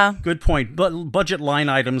 yeah. Good point. But budget line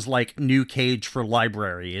items like new cage for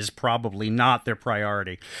library is probably not their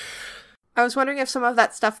priority. I was wondering if some of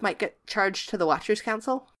that stuff might get charged to the Watchers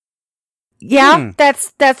Council. Yeah,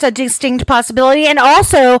 that's a distinct possibility. And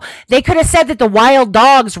also, they could have said that the wild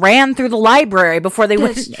dogs ran through the library before they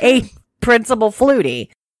went and ate Principal Flutie.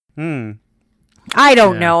 I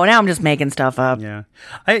don't know. Now I'm just making stuff up. Yeah.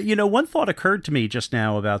 One thought occurred to me just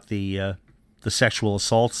now about the sexual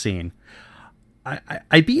assault scene.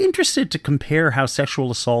 I'd be interested to compare how sexual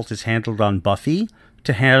assault is handled on Buffy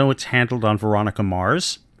to how it's handled on Veronica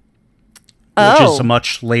Mars, which is a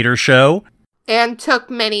much later show. And took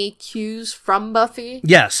many cues from Buffy.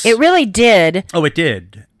 Yes. It really did. Oh, it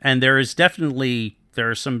did. And there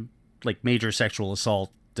are some like major sexual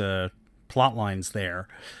assault plot lines there.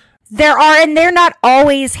 There are, and they're not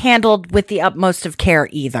always handled with the utmost of care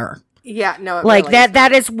either. Yeah, no, it like really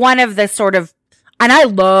that is one of the sort of, and I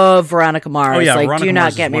love Veronica Mars. Oh yeah, like, Veronica do not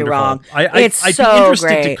Mars get is me wonderful. wrong. I'd so be interested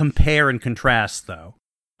great to compare and contrast, though.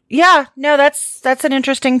 Yeah, no, that's an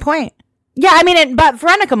interesting point. Yeah, I mean, but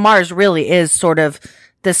Veronica Mars really is sort of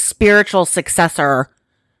the spiritual successor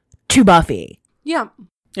to Buffy. Yeah.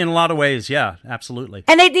 In a lot of ways, yeah, absolutely.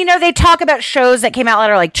 And they talk about shows that came out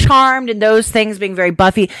later, like Charmed and those things being very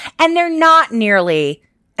Buffy, and they're not nearly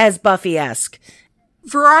as Buffy-esque.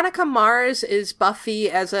 Veronica Mars is Buffy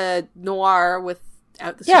as a noir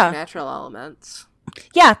without the supernatural elements.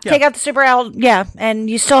 Yeah, take out the and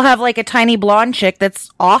you still have like a tiny blonde chick that's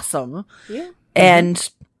awesome. Yeah. And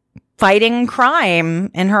fighting crime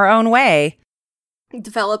in her own way.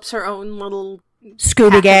 Develops her own little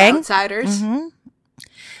Scooby Gang. Outsiders. Mm-hmm.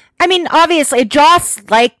 I mean, obviously, Joss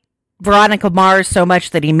liked Veronica Mars so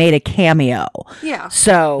much that he made a cameo. Yeah.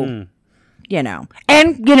 So,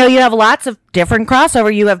 And, you have lots of different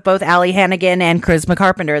crossover. You have both Allie Hannigan and Charisma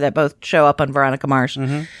Carpenter that both show up on Veronica Mars.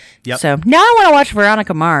 Mm-hmm. Yep. So, now I want to watch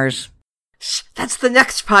Veronica Mars. Shh, that's the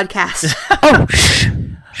next podcast.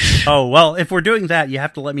 Oh, well, if we're doing that, you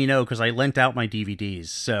have to let me know, because I lent out my DVDs,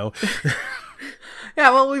 so...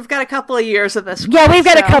 Yeah, well, we've got a couple of years of this. Yeah, we've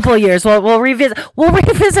got a couple of years. We'll revisit. We'll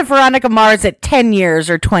revisit Veronica Mars at 10 years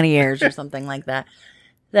or 20 years or something like that.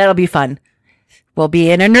 That'll be fun. We'll be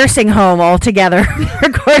in a nursing home all together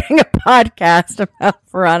recording a podcast about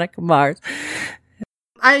Veronica Mars.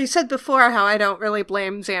 I said before how I don't really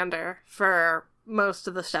blame Xander for most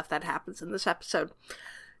of the stuff that happens in this episode.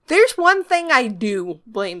 There's one thing I do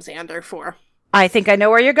blame Xander for. I think I know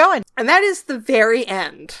where you're going. And that is the very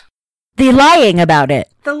end. The lying about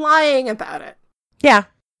it. The lying about it. Yeah.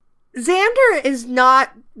 Xander is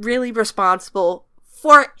not really responsible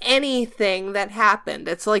for anything that happened.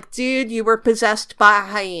 It's like, dude, you were possessed by a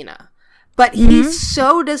hyena. But he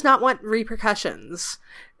so does not want repercussions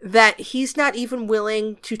that he's not even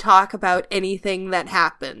willing to talk about anything that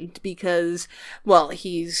happened because, well,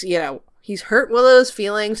 he's hurt Willow's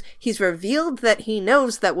feelings. He's revealed that he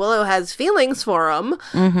knows that Willow has feelings for him.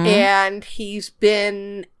 And he's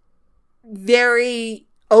been very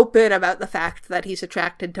open about the fact that he's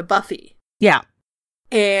attracted to Buffy. Yeah.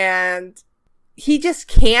 And he just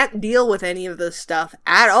can't deal with any of this stuff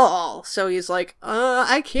at all. So he's like,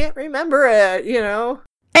 I can't remember it,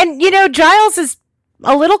 And, Giles is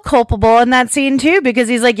a little culpable in that scene, too, because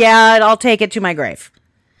he's like, yeah, I'll take it to my grave.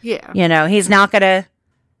 Yeah. He's not going to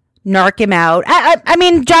narc him out. I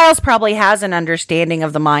mean, Giles probably has an understanding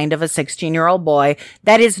of the mind of a 16-year-old boy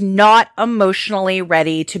that is not emotionally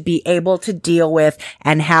ready to be able to deal with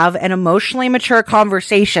and have an emotionally mature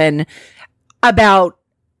conversation about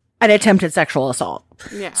an attempted sexual assault.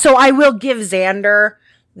 Yeah. So I will give Xander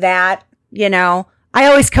that, I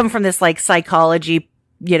always come from this like psychology,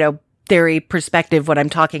 theory perspective when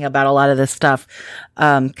I'm talking about a lot of this stuff.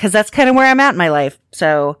 'Cause that's kind of where I'm at in my life.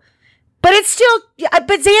 So, but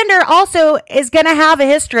Xander also is going to have a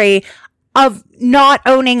history of not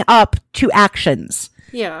owning up to actions.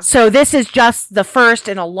 Yeah. So this is just the first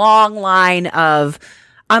in a long line of,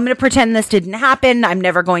 I'm going to pretend this didn't happen. I'm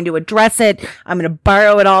never going to address it. I'm going to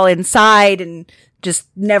burrow it all inside and just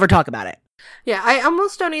never talk about it. Yeah, I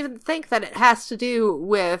almost don't even think that it has to do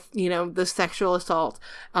with, the sexual assault.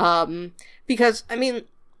 Because, I mean,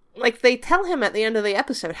 like, they tell him at the end of the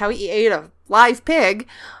episode how he ate a live pig.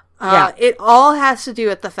 It all has to do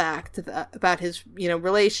with the fact that, about his,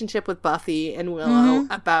 relationship with Buffy and Willow,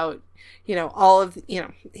 about, all of,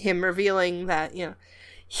 him revealing that,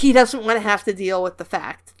 he doesn't want to have to deal with the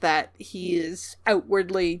fact that he is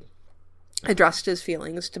outwardly addressed his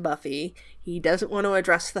feelings to Buffy. He doesn't want to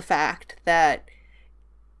address the fact that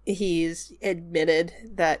he's admitted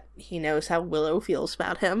that he knows how Willow feels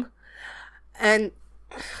about him. And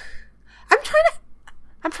I'm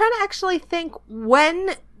trying to actually think,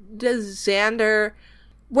 when does it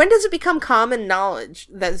become common knowledge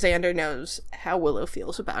that Xander knows how Willow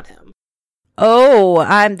feels about him?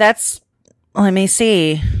 Let me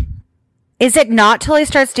see. Is it not till he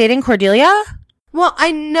starts dating Cordelia? Well,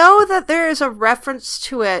 I know that there is a reference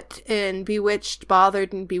to it in Bewitched,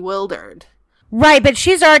 Bothered, and Bewildered. Right, but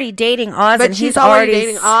she's already dating Oz, but and he's already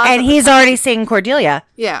dating Oz, and he's already seeing Cordelia.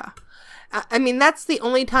 Yeah. I mean, that's the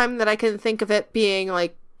only time that I can think of it being,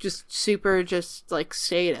 like, just super, like,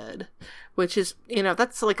 stated. Which is,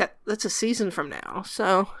 that's a season from now,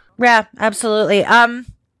 so. Yeah, absolutely. Xander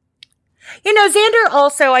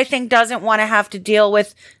also, I think, doesn't want to have to deal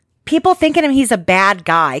with people thinking he's a bad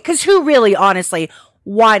guy. Because who really, honestly,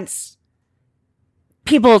 wants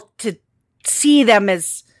people to see them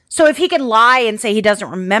as... So if he can lie and say he doesn't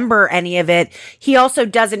remember any of it, he also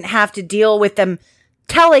doesn't have to deal with them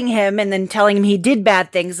telling him and then telling him he did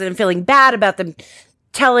bad things and feeling bad about them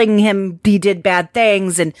telling him he did bad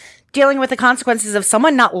things and dealing with the consequences of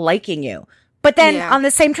someone not liking you. But then on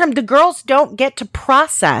the same term, the girls don't get to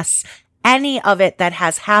process any of it that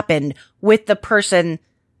has happened with the person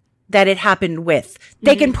that it happened with.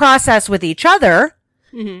 They can process with each other,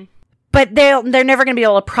 but they're never going to be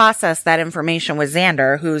able to process that information with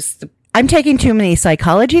Xander, I'm taking too many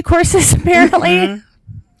psychology courses, apparently.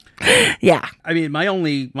 Yeah. I mean, my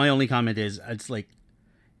only comment is, it's like,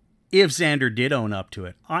 if Xander did own up to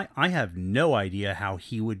it, I have no idea how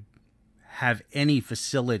he would have any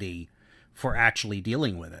facility for actually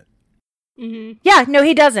dealing with it. Yeah, no,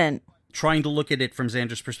 he doesn't. Trying to look at it from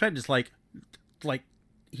Xander's perspective, it's like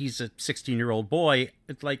he's a 16-year-old boy.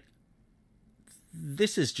 It's like,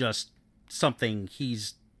 this is just something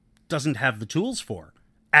he's doesn't have the tools for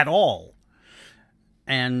at all.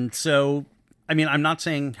 And so, I mean,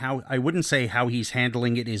 I wouldn't say how he's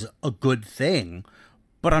handling it is a good thing,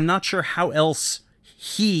 but I'm not sure how else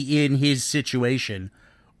he, in his situation,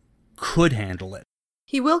 could handle it.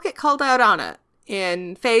 He will get called out on it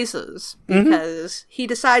in phases because he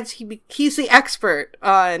decides he's the expert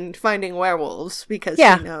on finding werewolves because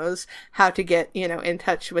he knows how to get, in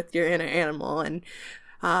touch with your inner animal. And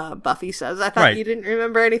Buffy says, I thought you didn't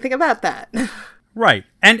remember anything about that. Right.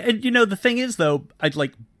 And the thing is, though, I'd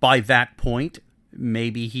like, by that point,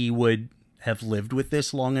 maybe he would have lived with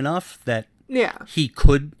this long enough that he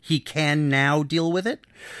can now deal with it.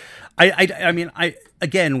 I mean,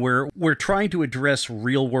 again, we're trying to address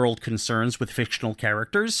real world concerns with fictional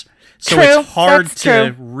characters, so it's hard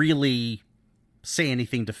to really say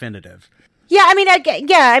anything definitive. Yeah,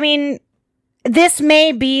 I mean, this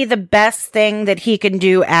may be the best thing that he can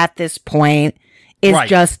do at this point is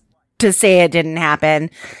just to say it didn't happen.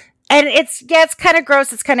 And it's kind of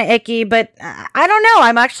gross, it's kind of icky, but I don't know.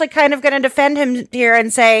 I'm actually kind of going to defend him here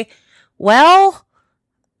and say, well,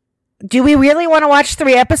 do we really want to watch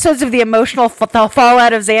 3 episodes of the emotional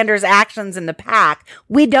fallout of Xander's actions in the pack?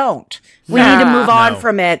 We don't. We need to move on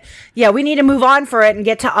from it. Yeah, we need to move on for it and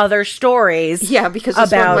get to other stories. Yeah, because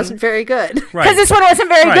this one wasn't very good. Because this one wasn't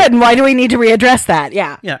very good, and why do we need to readdress that?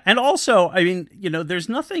 Yeah. Yeah, and also, I mean, there's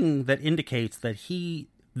nothing that indicates that he's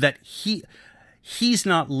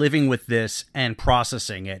not living with this and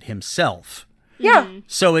processing it himself. Yeah.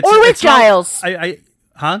 So it's or with it's Giles.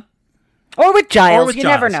 Or with Giles, you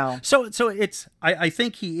never know. So it's I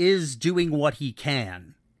think he is doing what he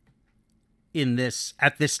can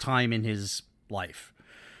at this time in his life.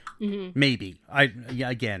 Maybe.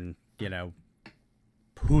 Again,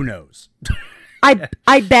 who knows? I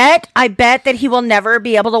bet that he will never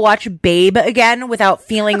be able to watch Babe again without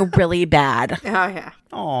feeling really bad. Oh yeah.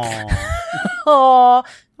 Oh,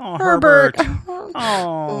 Herbert.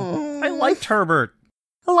 Oh, I liked Herbert.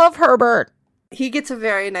 I love Herbert. He gets a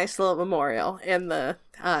very nice little memorial in the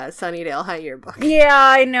Sunnydale High yearbook. Yeah,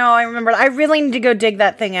 I know. I remember. I really need to go dig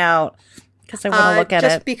that thing out because I want to look at it.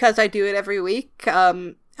 Just because I do it every week.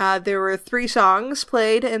 There were 3 songs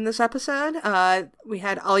played in this episode. We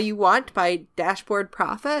had All You Want by Dashboard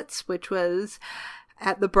Prophets, which was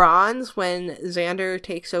at the Bronze when Xander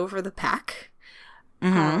takes over the pack.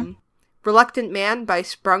 Reluctant Man by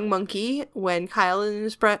Sprung Monkey when Kyle and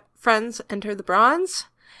his friends enter the Bronze.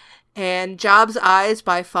 and Job's eyes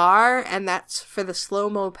by far, and that's for the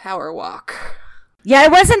slow-mo power walk. Yeah,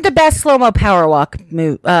 it wasn't the best slow-mo power walk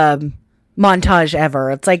montage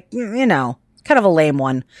ever. It's like, you know, kind of a lame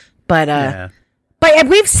one. But but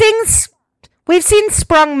we've seen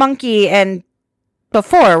Sprung Monkey and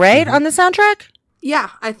before, right? On the soundtrack?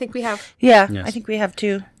 Yeah, I think we have. Yeah, Yes. I think we have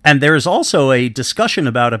too. And there is also a discussion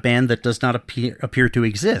about a band that does not appear to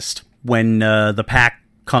exist when the pack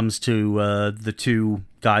comes to the two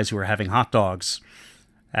guys who are having hot dogs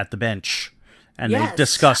at the bench. And they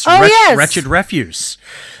discuss wretched refuse,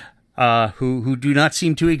 who do not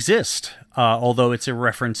seem to exist, although it's a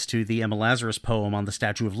reference to the Emma Lazarus poem on the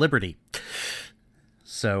Statue of Liberty.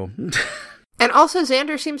 So... And also,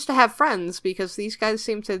 Xander seems to have friends, because these guys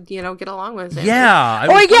seem to, you know, get along with Xander. Yeah.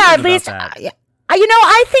 At least, you know,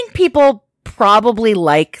 I think people probably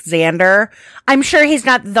like Xander. I'm sure he's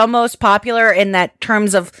not the most popular in that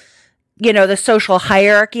terms of, you know, the social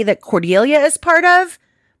hierarchy that Cordelia is part of.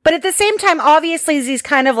 But at the same time, obviously, he's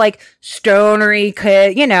kind of like stonery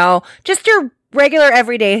kid, you know, just your regular,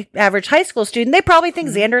 everyday, average high school student. They probably think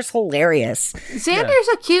Xander's hilarious. Xander's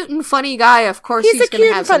a cute and funny guy. Of course, he's going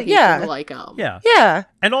to have some people who like him. Yeah. Yeah.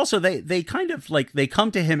 And also, they kind of like, they come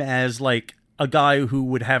to him as like a guy who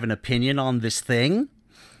would have an opinion on this thing.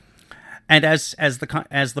 And as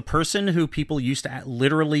the person who people used to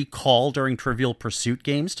literally call during Trivial Pursuit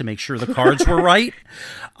games to make sure the cards were right,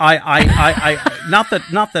 I not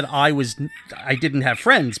that I didn't have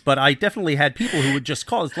friends, but I definitely had people who would just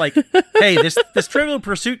call. It's like, hey, this Trivial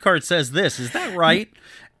Pursuit card says this. Is that right?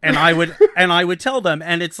 And I would tell them,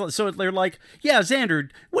 and it's so they're like, yeah, Xander,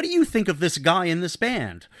 what do you think of this guy in this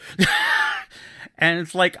band? And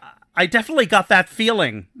it's like, I definitely got that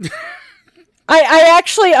feeling. I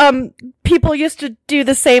actually, people used to do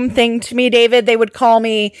the same thing to me, David. They would call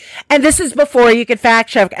me, and this is before you could fact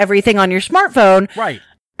check everything on your smartphone. Right.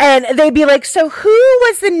 And they'd be like, so who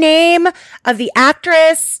was the name of the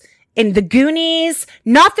actress in The Goonies?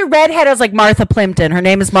 Not the redhead. I was like, Martha Plimpton. Her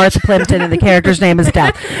name is Martha Plimpton, and the character's name is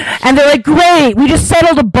Death. And they're like, great, we just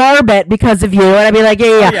settled a bar bet because of you. And I'd be like,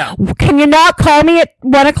 yeah. Can you not call me at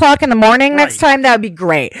 1 o'clock in the morning next time? That would be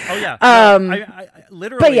great. Oh, yeah. I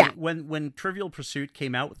literally, yeah. when Trivial Pursuit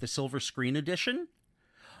came out with the Silver Screen Edition,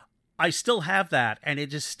 I still have that, and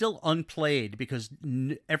it is still unplayed because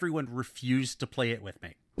everyone refused to play it with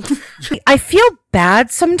me. I feel bad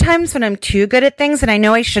sometimes when I'm too good at things, and I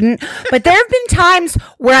know I shouldn't, but there have been times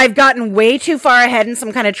where I've gotten way too far ahead in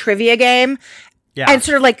some kind of trivia game and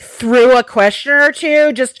sort of like threw a question or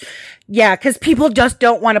two, because people just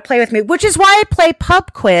don't want to play with me, which is why I play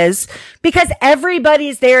Pub Quiz, because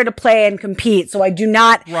everybody's there to play and compete, so I do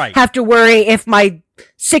not have to worry if my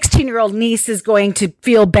 16-year-old niece is going to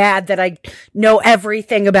feel bad that I know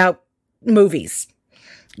everything about movies.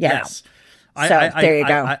 Yes. There you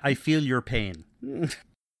go. I feel your pain.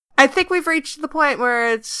 I think we've reached the point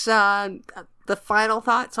where it's the final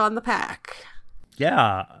thoughts on the pack.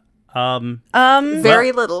 Yeah.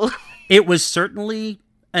 Very little. It was certainly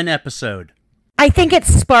an episode. I think it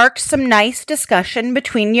sparked some nice discussion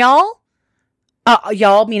between y'all.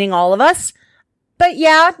 Y'all meaning all of us. But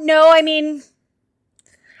yeah, no, I mean,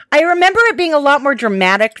 I remember it being a lot more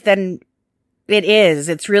dramatic than it is.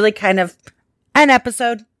 It's really kind of an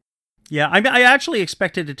episode. Yeah, I actually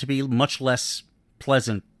expected it to be much less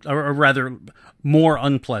pleasant, or rather, more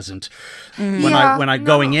unpleasant when I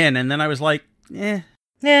going in, and then I was like, yeah.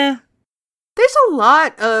 There's a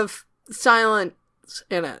lot of silence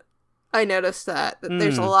in it. I noticed that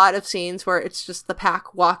there's a lot of scenes where it's just the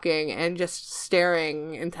pack walking and just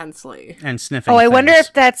staring intensely and sniffing. Oh, I things. wonder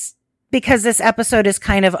if that's because this episode is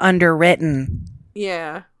kind of underwritten.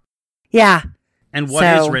 Yeah. And what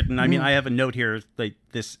is written? I mean, I have a note here that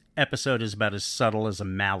this episode is about as subtle as a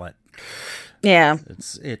mallet. Yeah.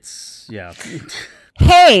 It's yeah.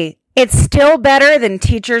 Hey, it's still better than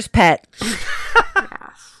Teacher's Pet.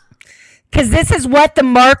 Because this is what the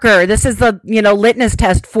marker, this is the, litmus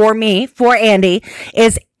test for me, for Andie,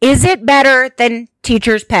 is it better than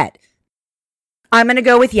Teacher's Pet? I'm going to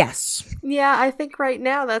go with yes. Yeah, I think right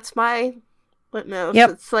now that's my litmus. Yep.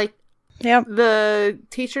 It's like, the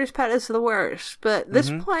Teacher's Pet is the worst. But at this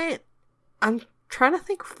point, I'm trying to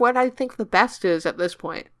think what I think the best is at this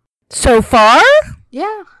point. So far?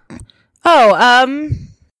 Yeah. Oh,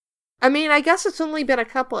 I mean, I guess it's only been a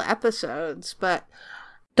couple episodes, but...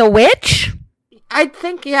 The Witch? I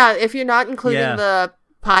think, if you're not including the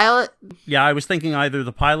pilot. Yeah, I was thinking either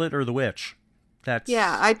the pilot or the Witch. That's...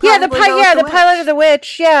 Yeah, the pilot of The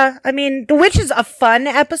Witch, yeah. I mean, The Witch is a fun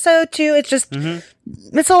episode, too. It's just,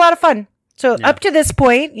 it's a lot of fun. So, up to this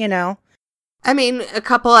point, I mean, a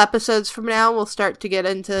couple episodes from now, we'll start to get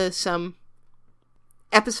into some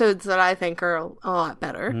episodes that I think are a lot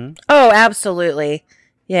better. Mm-hmm. Oh, absolutely.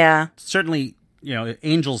 Yeah. Certainly,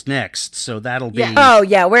 Angel's next, so that'll be... Yeah. Oh,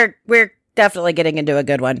 yeah, we're definitely getting into a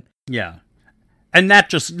good one. Yeah. And not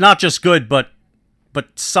just good, but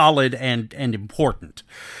solid and important.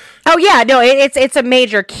 Oh, yeah, no, it's a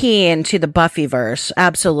major key into the Buffyverse.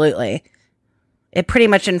 Absolutely. It pretty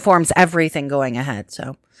much informs everything going ahead,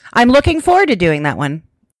 so I'm looking forward to doing that one.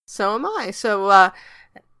 So am I. So,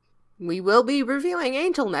 we will be reviewing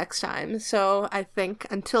Angel next time. So I think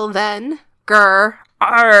until then, grr,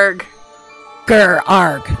 arg. Grr,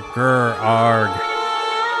 arg. Grr, arg.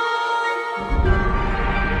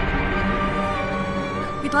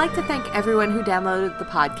 We'd like to thank everyone who downloaded the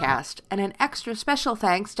podcast, and an extra special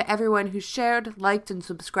thanks to everyone who shared, liked, and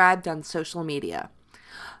subscribed on social media.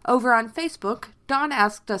 Over on Facebook, Dawn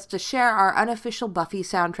asked us to share our unofficial Buffy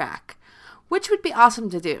soundtrack, which would be awesome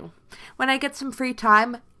to do. When I get some free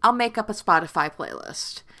time, I'll make up a Spotify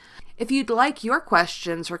playlist. If you'd like your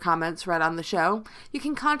questions or comments read on the show, you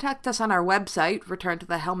can contact us on our website,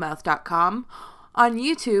 returntothehellmouth.com, on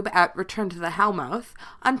YouTube at Return to the Hellmouth,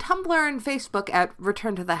 on Tumblr and Facebook at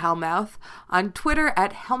Return to the Hellmouth, on Twitter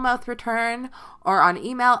at HellmouthReturn, or on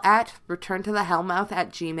email at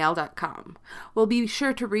returntothehellmouth@gmail.com. We'll be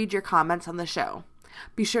sure to read your comments on the show.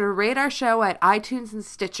 Be sure to rate our show at iTunes and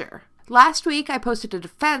Stitcher. Last week, I posted a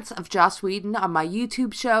defense of Joss Whedon on my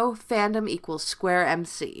YouTube show, Fandom Equals Square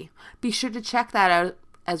MC. Be sure to check that out,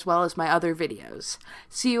 as well as my other videos.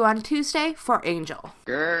 See you on Tuesday for Angel.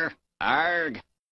 Grr, arg.